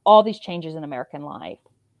about all these changes in American life,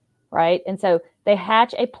 right? And so they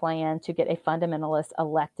hatch a plan to get a fundamentalist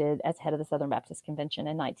elected as head of the Southern Baptist Convention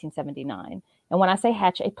in 1979. And when I say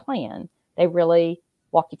hatch a plan, they really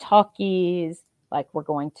walkie-talkies, like, we're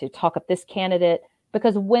going to talk up this candidate,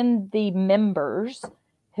 because when the members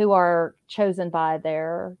who are chosen by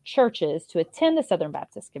their churches to attend the Southern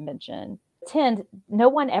Baptist Convention no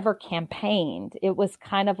one ever campaigned. It was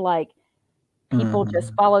kind of like people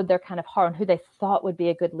just followed their kind of heart on who they thought would be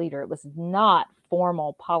a good leader. It was not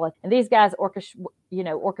formal politics. And these guys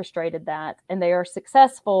orchestrated that, and they are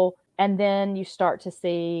successful. And then you start to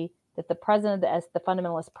see that the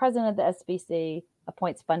fundamentalist president of the SBC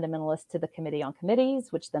appoints fundamentalists to the Committee on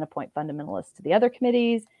Committees, which then appoint fundamentalists to the other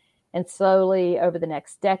committees. And slowly over the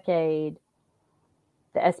next decade,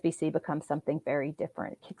 the SBC becomes something very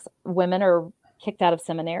different. Women are kicked out of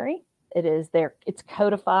seminary. It's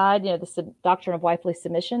codified, the doctrine of wifely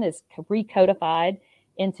submission is recodified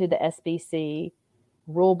into the SBC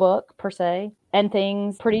rule book per se, and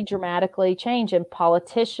things pretty dramatically change, and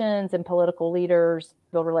politicians and political leaders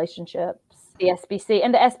build relationships. The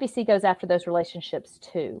SBC goes after those relationships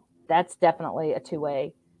too. That's definitely a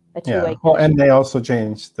two-way. Yeah. Well, and they also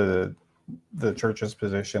changed the church's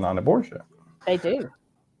position on abortion. They do.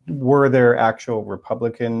 Were there actual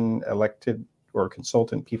Republican elected or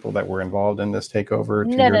consultant people that were involved in this takeover,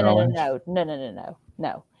 to your knowledge?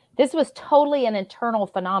 No. This was totally an internal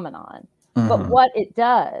phenomenon. Mm-hmm. But what it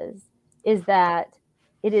does is that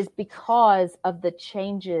it is because of the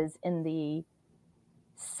changes in the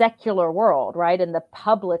secular world, right, in the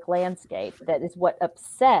public landscape, that is what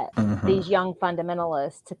upset these young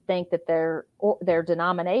fundamentalists to think that their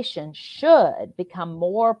denomination should become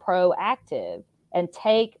more proactive and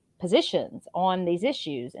take positions on these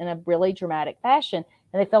issues in a really dramatic fashion.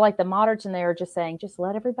 And they feel like the moderates in there are just saying, just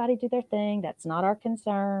let everybody do their thing. That's not our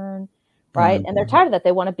concern, right? And they're tired of that.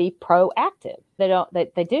 They want to be proactive.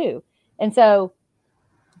 They do. And so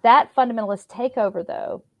that fundamentalist takeover,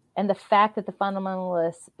 though, and the fact that the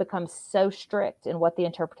fundamentalists become so strict in what the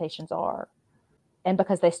interpretations are, and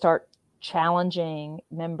because they start challenging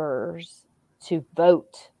members to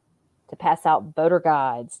vote, to pass out voter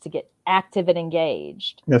guides, to get active and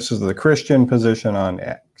engaged. This is the Christian position on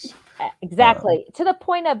X. Exactly. To the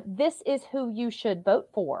point of, this is who you should vote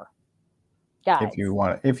for, guys.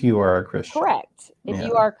 If you are a Christian. Correct. If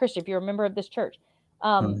you are a Christian, if you're a member of this church.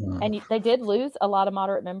 And they did lose a lot of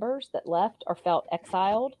moderate members that left or felt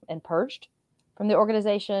exiled and purged from the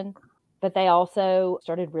organization, but they also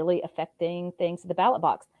started really affecting things at the ballot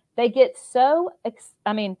box. They get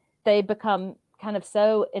they become kind of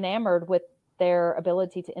so enamored with their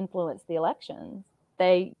ability to influence the elections.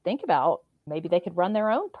 They think about maybe they could run their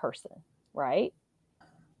own person, right?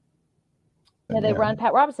 They run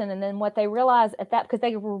Pat Robertson, and then what they realized at that, because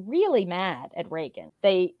they were really mad at Reagan.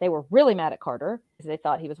 They were really mad at Carter because they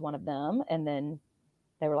thought he was one of them, and then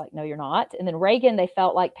they were like, no, you're not. And then Reagan, they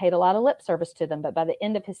felt like paid a lot of lip service to them, but by the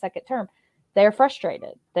end of his second term, they're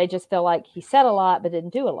frustrated. They just feel like he said a lot but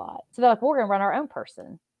didn't do a lot. So they're like, we're going to run our own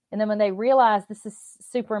person. And then when they realize, this is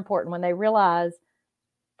super important, when they realize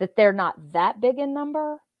that they're not that big in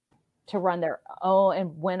number to run their own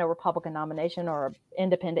and win a Republican nomination or an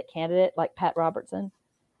independent candidate like Pat Robertson,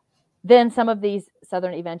 then some of these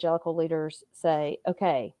Southern evangelical leaders say,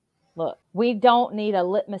 okay, look, we don't need a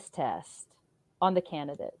litmus test on the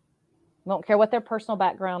candidate. We don't care what their personal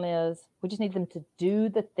background is. We just need them to do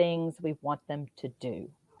the things we want them to do.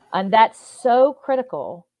 And that's so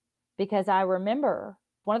critical, because I remember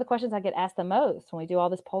one of the questions I get asked the most when we do all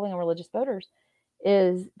this polling on religious voters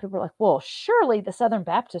is, people are like, well, surely the Southern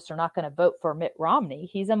Baptists are not going to vote for Mitt Romney.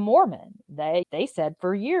 He's a Mormon. They said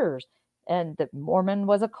for years, and the Mormon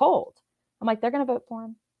was a cult. I'm like, they're going to vote for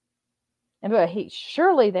him. And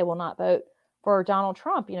surely they will not vote for Donald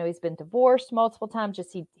Trump. He's been divorced multiple times.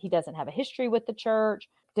 Just he doesn't have a history with the church,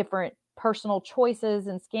 different personal choices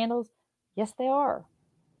and scandals. Yes, they are.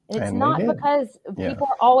 And it's not because people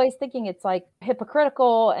are always thinking it's like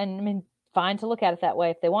hypocritical, and fine to look at it that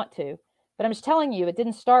way if they want to. But I'm just telling you, it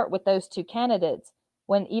didn't start with those two candidates.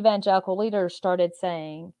 When evangelical leaders started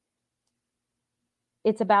saying,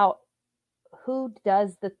 it's about who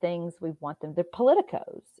does the things we want them. They're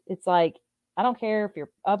politicos. It's like, I don't care if you're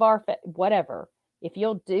of our whatever. If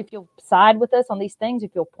you'll side with us on these things,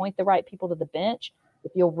 if you'll point the right people to the bench,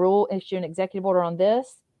 if you'll issue an executive order on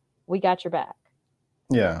this, we got your back.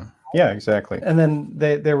 Yeah, exactly. And then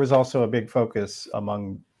there was also a big focus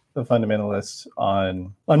among the fundamentalists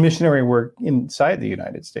on missionary work inside the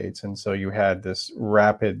United States. And so you had this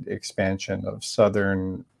rapid expansion of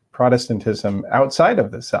Southern Protestantism outside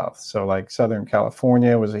of the South. So like Southern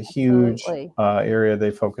California was a huge area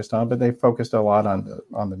they focused on, but they focused a lot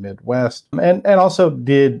on the Midwest, and also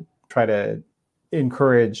did try to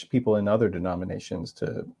encourage people in other denominations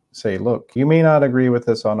to say, look, you may not agree with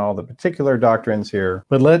us on all the particular doctrines here,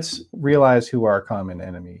 but let's realize who our common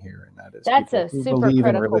enemy here, and that is people who believe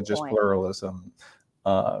in religious pluralism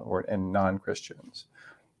and non-Christians.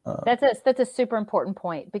 That's a super important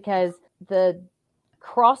point, because the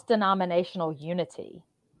cross-denominational unity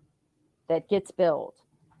that gets built.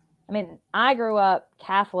 I grew up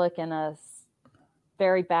Catholic in a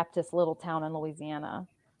very Baptist little town in Louisiana.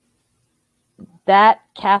 That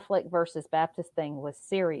Catholic versus Baptist thing was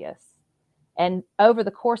serious. And over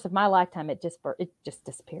the course of my lifetime, it just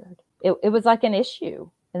disappeared. It was like an issue,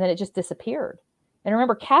 and then it just disappeared. And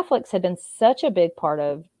remember, Catholics had been such a big part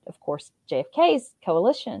of course, JFK's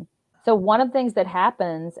coalition. So one of the things that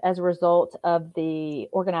happens as a result of the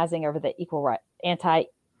organizing over the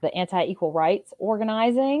anti-equal rights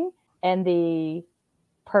organizing and the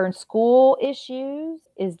per school issues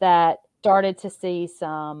is that started to see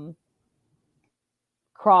some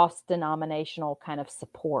cross-denominational kind of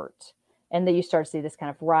support. And then you start to see this kind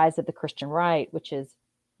of rise of the Christian right, which is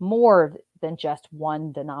more than just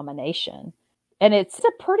one denomination. And it's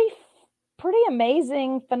a pretty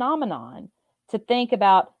amazing phenomenon to think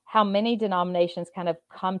about how many denominations kind of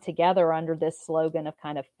come together under this slogan of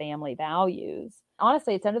kind of family values.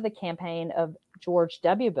 Honestly, it's under the campaign of George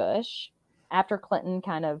W. Bush after Clinton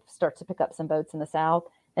kind of starts to pick up some votes in the South.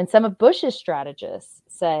 And some of Bush's strategists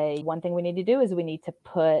say one thing we need to do is we need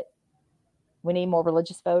more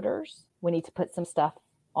religious voters. We need to put some stuff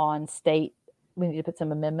on we need to put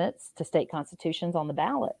some amendments to state constitutions on the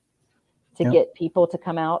ballot to get people to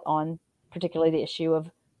come out on particularly the issue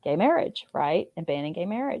of gay marriage, right? And banning gay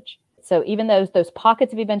marriage. So even those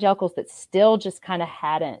pockets of evangelicals that still just kind of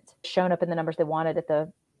hadn't shown up in the numbers they wanted at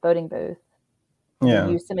the voting booth,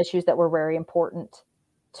 used some issues that were very important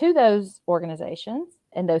to those organizations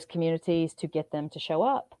and those communities to get them to show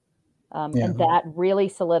up. And that really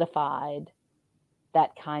solidified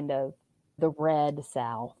that kind of the red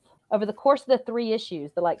South. Over the course of the three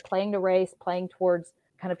issues, the like playing to race, playing towards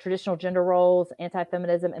kind of traditional gender roles,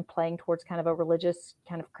 anti-feminism, and playing towards kind of a religious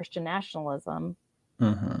kind of Christian nationalism,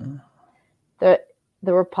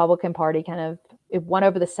 the Republican Party it won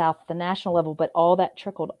over the South at the national level, but all that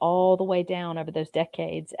trickled all the way down over those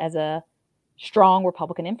decades as a strong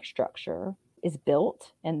Republican infrastructure is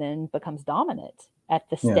built and then becomes dominant at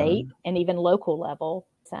the state and even local level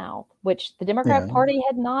South, which the Democratic Party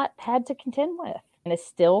had not had to contend with and is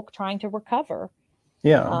still trying to recover.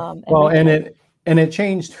 And it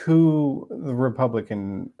changed who the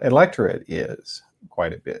Republican electorate is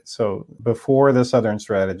quite a bit. So before the Southern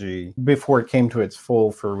strategy, before it came to its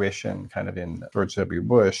full fruition kind of in George W.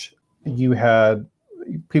 Bush, you had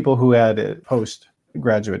people who had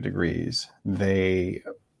postgraduate degrees. They,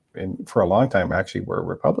 for a long time, actually were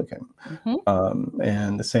Republican.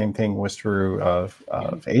 And the same thing was true of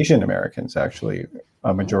Asian Americans. Actually,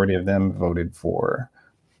 a majority of them voted for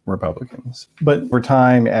Republicans. But over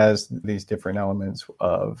time, as these different elements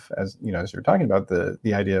as you're talking about,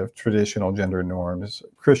 the idea of traditional gender norms,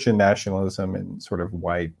 Christian nationalism, and sort of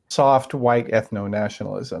soft white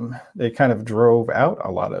ethno-nationalism, they kind of drove out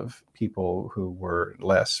a lot of people who were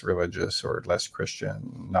less religious or less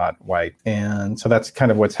Christian, not white. And so that's kind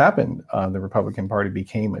of what's happened. The Republican Party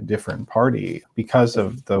became a different party because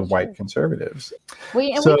of the white conservatives.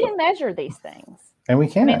 We can measure these things. And we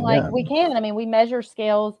can. We can. We measure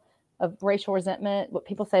scales of racial resentment, what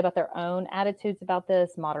people say about their own attitudes about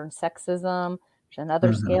this, modern sexism, which is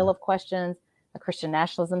another scale of questions, a Christian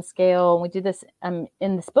nationalism scale. And we do this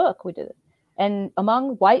in this book. We do it. And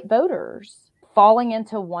among white voters, falling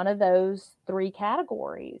into one of those three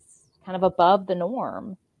categories, kind of above the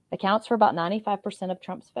norm, accounts for about 95% of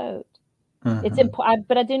Trump's vote. It's important,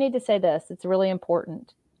 but I do need to say this. It's really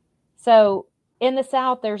important. So in the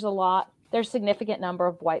South, there's significant number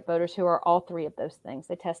of white voters who are all three of those things.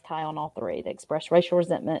 They test high on all three. They express racial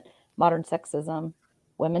resentment, modern sexism,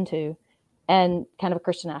 women too, and kind of a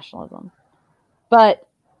Christian nationalism. But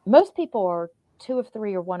most people are two of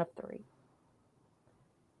three or one of three.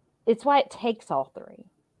 It's why it takes all three.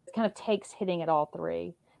 It kind of takes hitting at all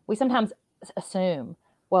three. We sometimes assume,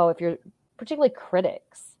 well, if you're particularly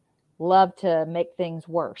critics, love to make things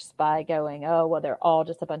worse by going, oh, well, they're all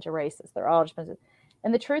just a bunch of racists. They're all just a bunch of...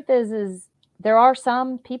 And the truth is there are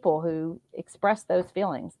some people who express those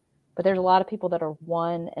feelings, but there's a lot of people that are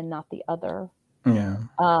one and not the other.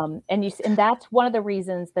 And that's one of the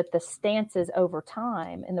reasons that the stances over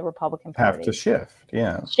time in the Republican Party have to shift.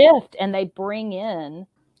 And they bring in,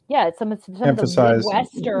 some of the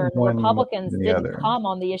Midwestern Republicans didn't come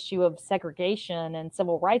on the issue of segregation and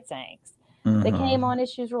civil rights angst. They came on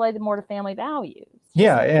issues related more to family values.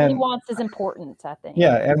 And nuance is important, I think.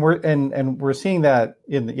 And we're seeing that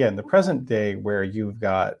in the present day, where you've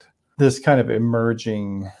got this kind of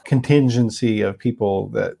emerging contingency of people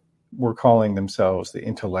that were calling themselves the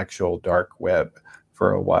intellectual dark web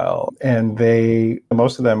for a while, and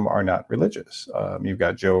most of them are not religious. You've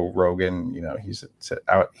got Joe Rogan,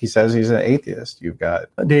 he says he's an atheist. You've got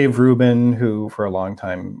Dave Rubin, who for a long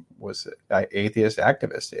time was an atheist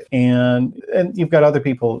activist, and you've got other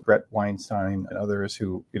people, Brett Weinstein and others,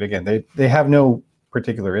 who again they have no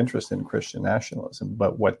particular interest in Christian nationalism,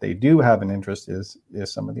 but what they do have an interest is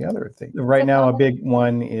some of the other things. Right now, a big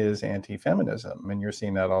one is anti-feminism, and you're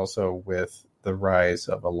seeing that also with the rise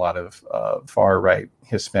of a lot of far-right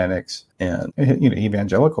Hispanics and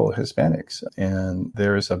evangelical Hispanics. And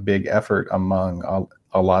there's a big effort among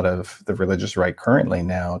a lot of the religious right currently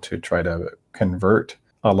now to try to convert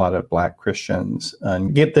a lot of Black Christians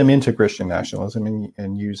and get them into Christian nationalism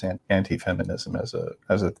and use anti-feminism as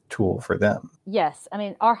a tool for them. Yes.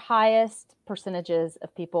 Our highest percentages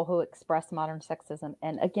of people who express modern sexism,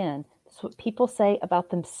 and again, it's what people say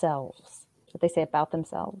about themselves, what they say about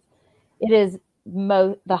themselves. It is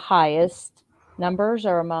the highest numbers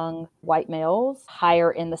are among white males,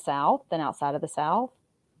 higher in the South than outside of the South.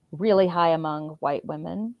 really high among white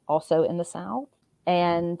women, also in the South,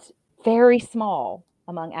 and very small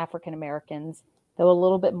among African Americans, though a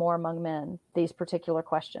little bit more among men, these particular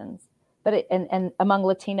questions. But and among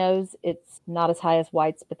Latinos, it's not as high as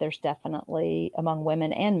whites, but there's definitely among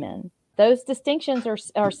women and men. Those distinctions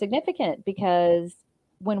are significant because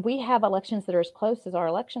when we have elections that are as close as our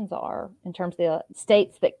elections are in terms of the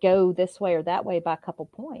states that go this way or that way by a couple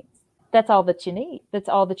points, that's all that you need. That's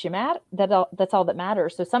all that that's all that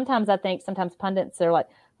matters. So sometimes pundits are like,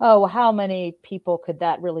 oh, well, how many people could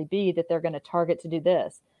that really be that they're going to target to do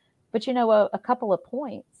this? But a couple of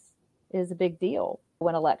points is a big deal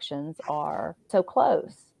when elections are so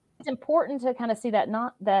close. It's important to kind of see that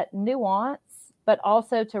nuance, but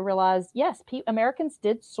also to realize, yes, Americans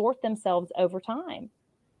did sort themselves over time.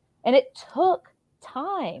 And it took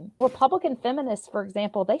time. Republican feminists, for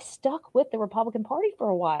example, they stuck with the Republican Party for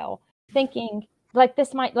a while, thinking like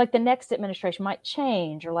the next administration might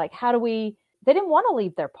change, or like, they didn't want to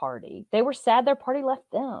leave their party. They were sad their party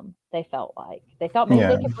left them. They thought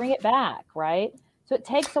maybe they could bring it back, right? So it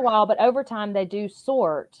takes a while, but over time they do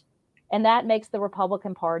sort, and that makes the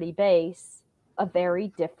Republican Party base a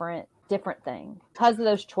very different thing because of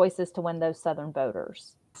those choices to win those Southern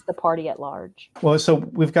voters. It's the party at large. Well, so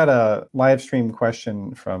we've got a live stream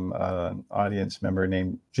question from an audience member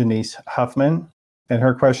named Janice Huffman. And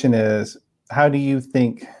her question is, how do you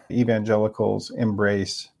think evangelicals'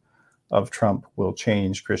 embrace of Trump will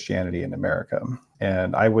change Christianity in America?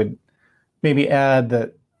 And I would maybe add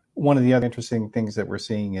that one of the other interesting things that we're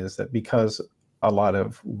seeing is that because a lot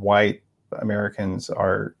of white Americans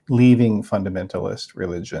are leaving fundamentalist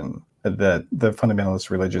religion, that the fundamentalist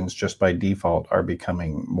religions just by default are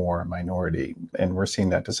becoming more minority. And we're seeing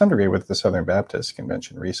that to some degree with the Southern Baptist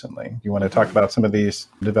Convention recently. You want to talk about some of these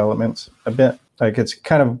developments a bit? Like, it's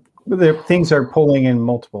kind of, things are pulling in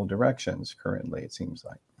multiple directions currently, it seems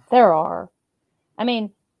like. There are. I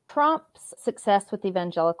mean, Trump's success with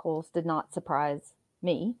evangelicals did not surprise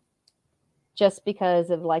me, just because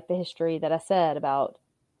of like the history that I said about,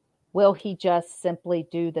 will he just simply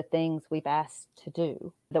do the things we've asked to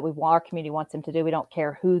do, that our community wants him to do? We don't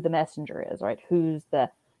care who the messenger is, right? Who's the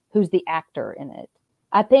actor in it?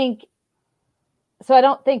 I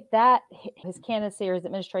don't think that his candidacy or his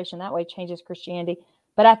administration that way changes Christianity.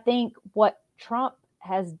 But I think what Trump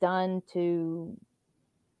has done to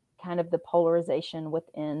kind of the polarization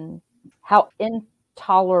within, how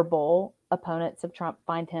intolerable opponents of Trump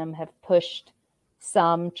find him, have pushed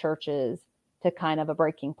some churches to kind of a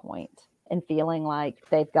breaking point and feeling like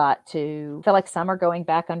they've got to feel like some are going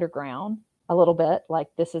back underground a little bit, like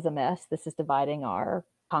this is a mess. This is dividing our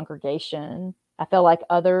congregation. I feel like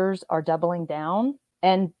others are doubling down,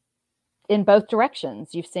 and in both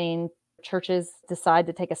directions. You've seen churches decide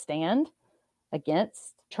to take a stand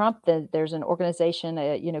against Trump. There's an organization,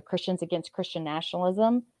 Christians Against Christian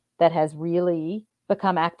Nationalism, that has really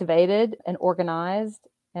become activated and organized.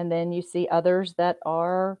 And then you see others that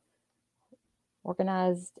are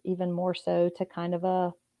organized even more so to kind of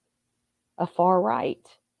a far right.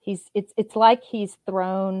 It's like he's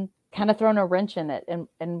thrown a wrench in it,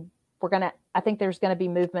 and I think there's gonna be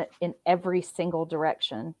movement in every single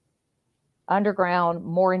direction. Underground,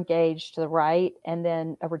 more engaged to the right, and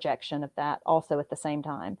then a rejection of that also at the same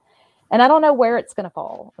time. And I don't know where it's going to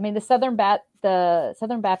fall. I mean, the Southern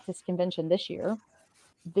Baptist Convention this year,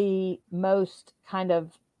 the most kind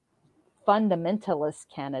of fundamentalist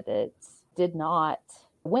candidates did not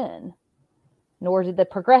win, nor did the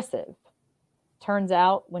progressive. Turns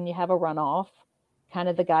out when you have a runoff, kind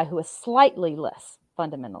of the guy who was slightly less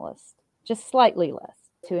fundamentalist, just slightly less,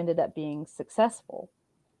 who ended up being successful.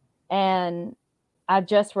 And I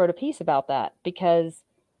just wrote a piece about that because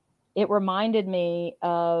it reminded me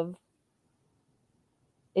of,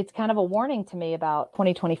 it's kind of a warning to me about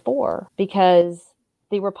 2024, because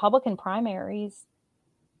the Republican primaries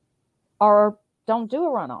don't do a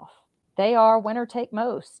runoff. They are winner take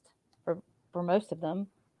most for most of them.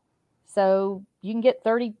 So you can get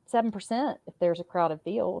 37% if there's a crowded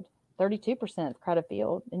field, 32% crowded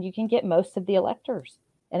field, and you can get most of the electors.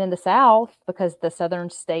 And in the South, because the Southern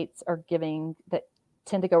states that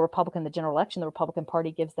tend to go Republican, the general election, the Republican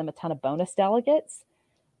Party gives them a ton of bonus delegates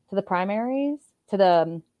to the primaries, to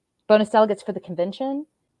the bonus delegates for the convention.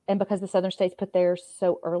 And because the Southern states put theirs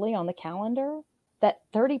so early on the calendar, that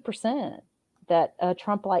 30% that a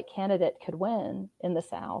Trump-like candidate could win in the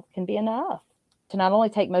South can be enough to not only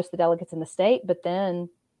take most of the delegates in the state, but then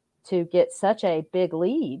to get such a big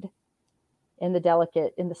lead in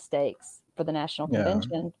the stakes for the national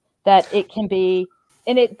convention, that it can be,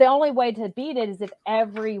 and the only way to beat it is if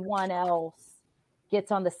everyone else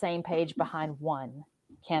gets on the same page behind one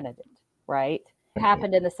candidate, right?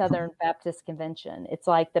 happened in the Southern Baptist Convention. It's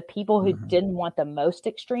like the people who didn't want the most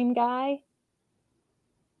extreme guy,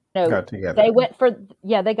 got together.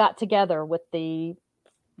 they got together with when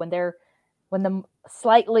the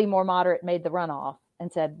slightly more moderate made the runoff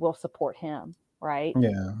and said, we'll support him. Right.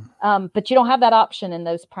 Yeah. But you don't have that option in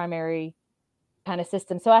those primary kind of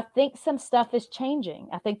systems. So I think some stuff is changing.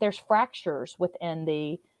 I think there's fractures within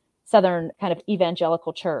the Southern kind of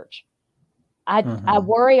evangelical church. I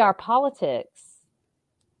worry our politics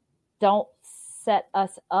don't set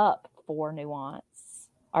us up for nuance,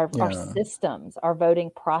 our systems, our voting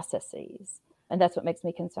processes. And that's what makes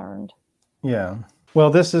me concerned. Yeah. Well,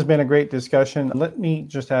 this has been a great discussion. Let me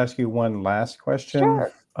just ask you one last question.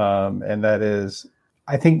 Sure. And that is,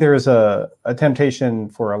 I think there's a temptation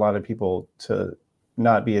for a lot of people to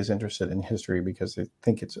not be as interested in history because they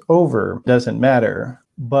think it's over, doesn't matter.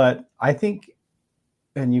 But I think,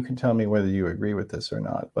 and you can tell me whether you agree with this or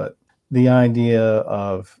not, but the idea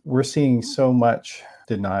of we're seeing so much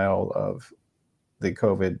denial of the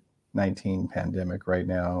COVID-19 pandemic right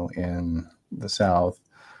now in the South.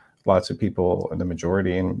 Lots of people, the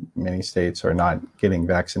majority in many states, are not getting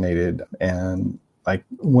vaccinated. And like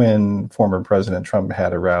when former President Trump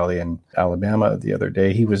had a rally in Alabama the other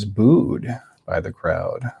day, he was booed by the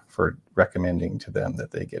crowd for recommending to them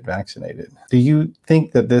that they get vaccinated. Do you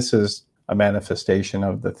think that this is a manifestation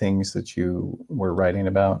of the things that you were writing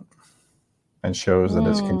about and shows that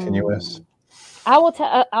it's continuous? I will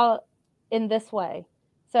tell in this way.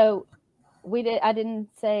 So I didn't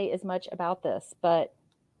say as much about this, but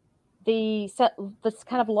this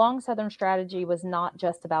kind of long Southern strategy was not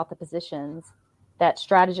just about the positions that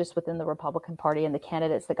strategists within the Republican Party and the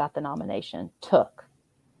candidates that got the nomination took.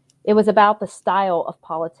 It was about the style of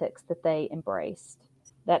politics that they embraced.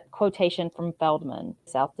 That quotation from Feldman,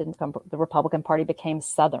 South didn't come, the Republican Party became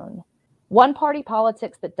Southern. One-party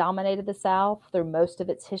politics that dominated the South through most of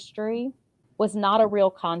its history was not a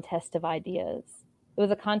real contest of ideas. It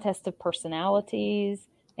was a contest of personalities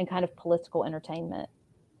and kind of political entertainment.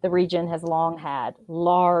 The region has long had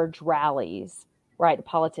large rallies, right?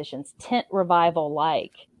 Politicians, tent revival,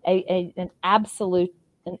 like an absolutism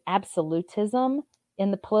in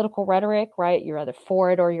the political rhetoric, right? You're either for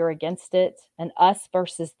it or you're against it. An us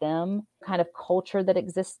versus them kind of culture that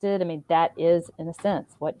existed. I mean, that is, in a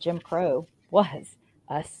sense, what Jim Crow was,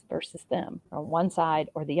 us versus them, on one side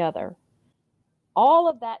or the other. All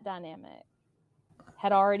of that dynamic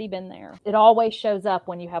had already been there. It always shows up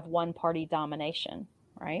when you have one party domination,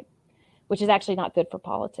 right? Which is actually not good for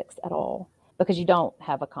politics at all, because you don't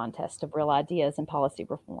have a contest of real ideas and policy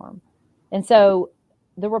reform. And so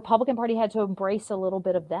the Republican Party had to embrace a little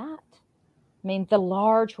bit of that. I mean, the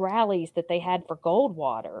large rallies that they had for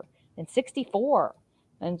Goldwater in '64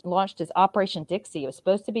 and launched as Operation Dixie. It was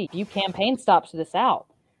supposed to be a few campaign stops to the South.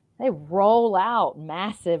 They roll out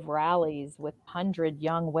massive rallies with 100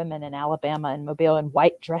 young women in Alabama and Mobile in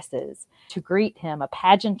white dresses to greet him, a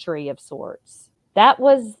pageantry of sorts. That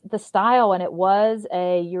was the style, and it was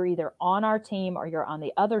you're either on our team or you're on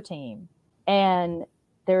the other team. And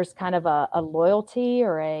there's kind of a loyalty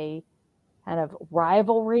or a kind of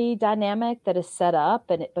rivalry dynamic that is set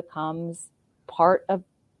up, and it becomes part of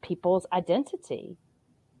people's identity.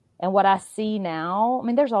 And what I see now, I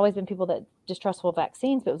mean, there's always been people that distrustful of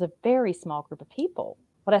vaccines, but it was a very small group of people.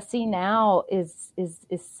 What I see now is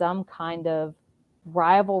some kind of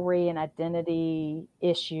rivalry and identity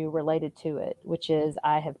issue related to it, which is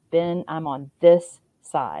I'm on this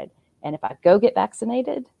side. And if I go get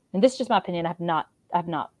vaccinated, and this is just my opinion, I've not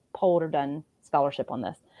polled or done scholarship on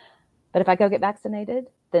this, but if I go get vaccinated,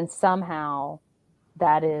 then somehow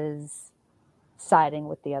that is siding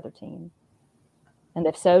with the other team. And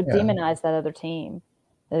they've so demonized that other team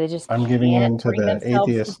that they just I'm giving in to the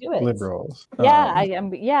atheist liberals.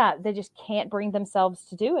 They just can't bring themselves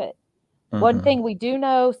to do it. Mm-hmm. One thing we do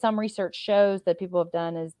know, some research shows that people have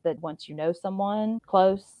done, is that once you know someone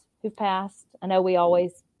close who've passed, I know we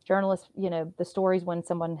always, journalists, the stories when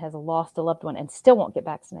someone has lost a loved one and still won't get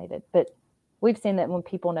vaccinated. But we've seen that when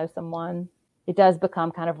people know someone, it does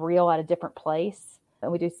become kind of real at a different place.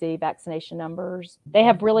 And we do see vaccination numbers. They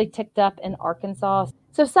have really ticked up in Arkansas.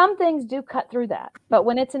 So some things do cut through that. But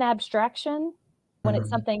when it's an abstraction, when it's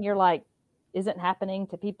something you're like, isn't happening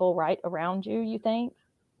to people right around you, you think,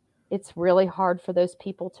 it's really hard for those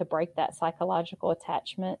people to break that psychological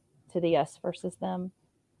attachment to the us versus them.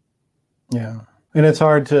 Yeah. And it's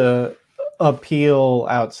hard to appeal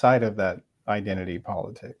outside of that identity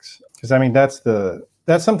politics. Because I mean, that's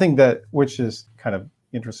something which is kind of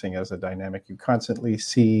interesting as a dynamic. You constantly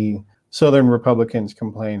see Southern Republicans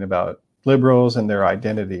complain about liberals and their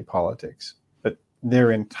identity politics, but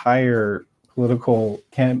their entire political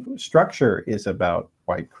structure is about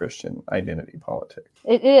white Christian identity politics.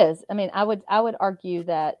 It is. I mean, I would argue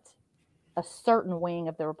that a certain wing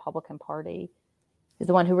of the Republican Party is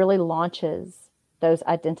the one who really launches those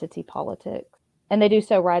identity politics. And they do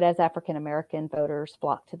so right as African American voters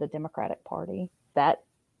flock to the Democratic Party.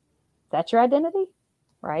 That's your identity,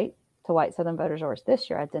 right? To white Southern voters, or is this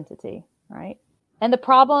your identity, right? And the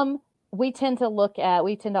problem we tend to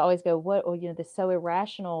always go, this is so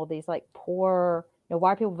irrational, these like poor,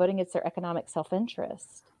 why are people voting against their economic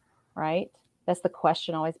self-interest, right? That's the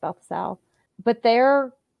question always about the South. But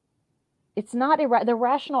they're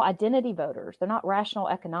rational identity voters. They're not rational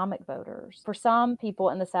economic voters. For some people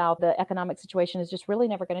in the South, the economic situation is just really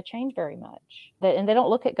never going to change very much. And they don't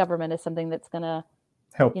look at government as something that's going to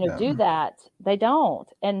help them do that. They don't.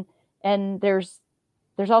 And there's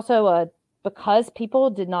also because people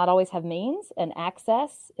did not always have means and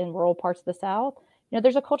access in rural parts of the South,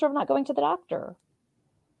 there's a culture of not going to the doctor.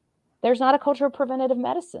 There's not a culture of preventative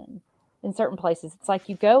medicine in certain places. It's like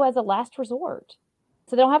you go as a last resort.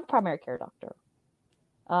 So they don't have a primary care doctor.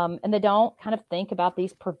 And they don't kind of think about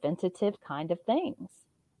these preventative kind of things.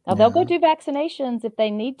 Now, they'll go do vaccinations if they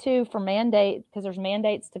need to for mandate, because there's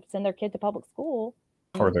mandates to send their kid to public school.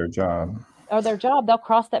 Or their job. They'll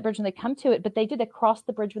cross that bridge when they come to it, but they cross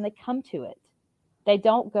the bridge when they come to it. They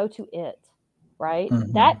don't go to it, right?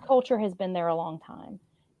 Mm-hmm. That culture has been there a long time.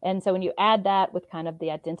 And so when you add that with kind of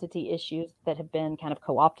the identity issues that have been kind of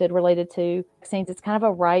co-opted related to vaccines, it's kind of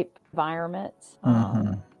a ripe environment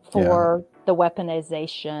for the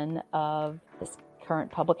weaponization of this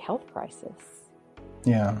current public health crisis.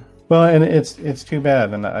 Yeah. Well, and it's too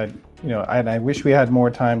bad. And I wish we had more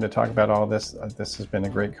time to talk about all this. This has been a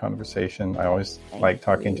great conversation. I always like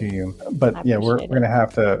talking to you. But we're going to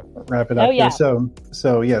have to wrap it up here. So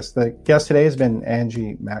yes, the guest today has been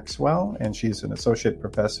Angie Maxwell, and she's an associate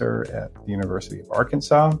professor at the University of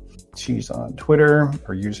Arkansas. She's on Twitter.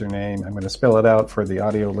 Her username, I'm going to spell it out for the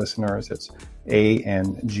audio listeners. It's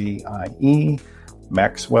ANGIE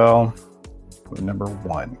Maxwell, number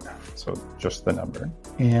 1. So just the number.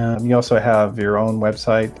 And you also have your own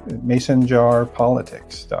website,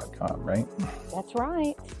 masonjarpolitics.com, right? That's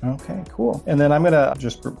right. Okay, cool. And then I'm going to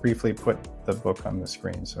just briefly put the book on the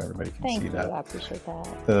screen so everybody can see that. I appreciate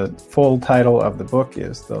that. The full title of the book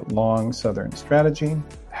is The Long Southern Strategy: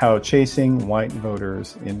 How Chasing White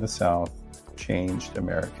Voters in the South Changed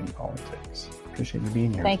American Politics. Appreciate you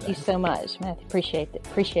being here. Thank you so much, Matthew. Appreciate it.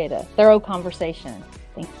 Appreciate a thorough conversation.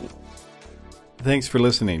 Thank you. Thanks for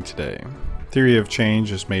listening today. Theory of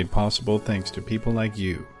Change is made possible thanks to people like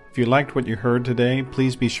you. If you liked what you heard today,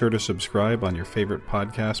 please be sure to subscribe on your favorite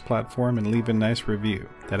podcast platform and leave a nice review.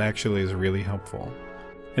 That actually is really helpful.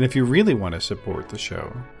 And if you really want to support the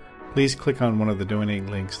show, please click on one of the donating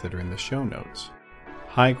links that are in the show notes.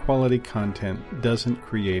 High quality content doesn't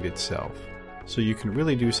create itself, so you can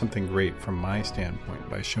really do something great from my standpoint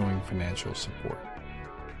by showing financial support.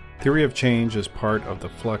 Theory of Change is part of the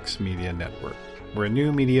Flux Media Network. We're a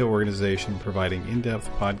new media organization providing in-depth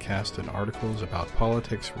podcasts and articles about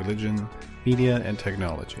politics, religion, media, and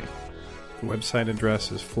technology. The website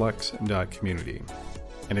address is flux.community.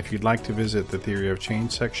 And if you'd like to visit the Theory of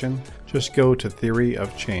Change section, just go to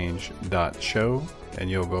theoryofchange.show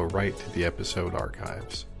and you'll go right to the episode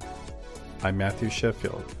archives. I'm Matthew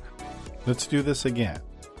Sheffield. Let's do this again.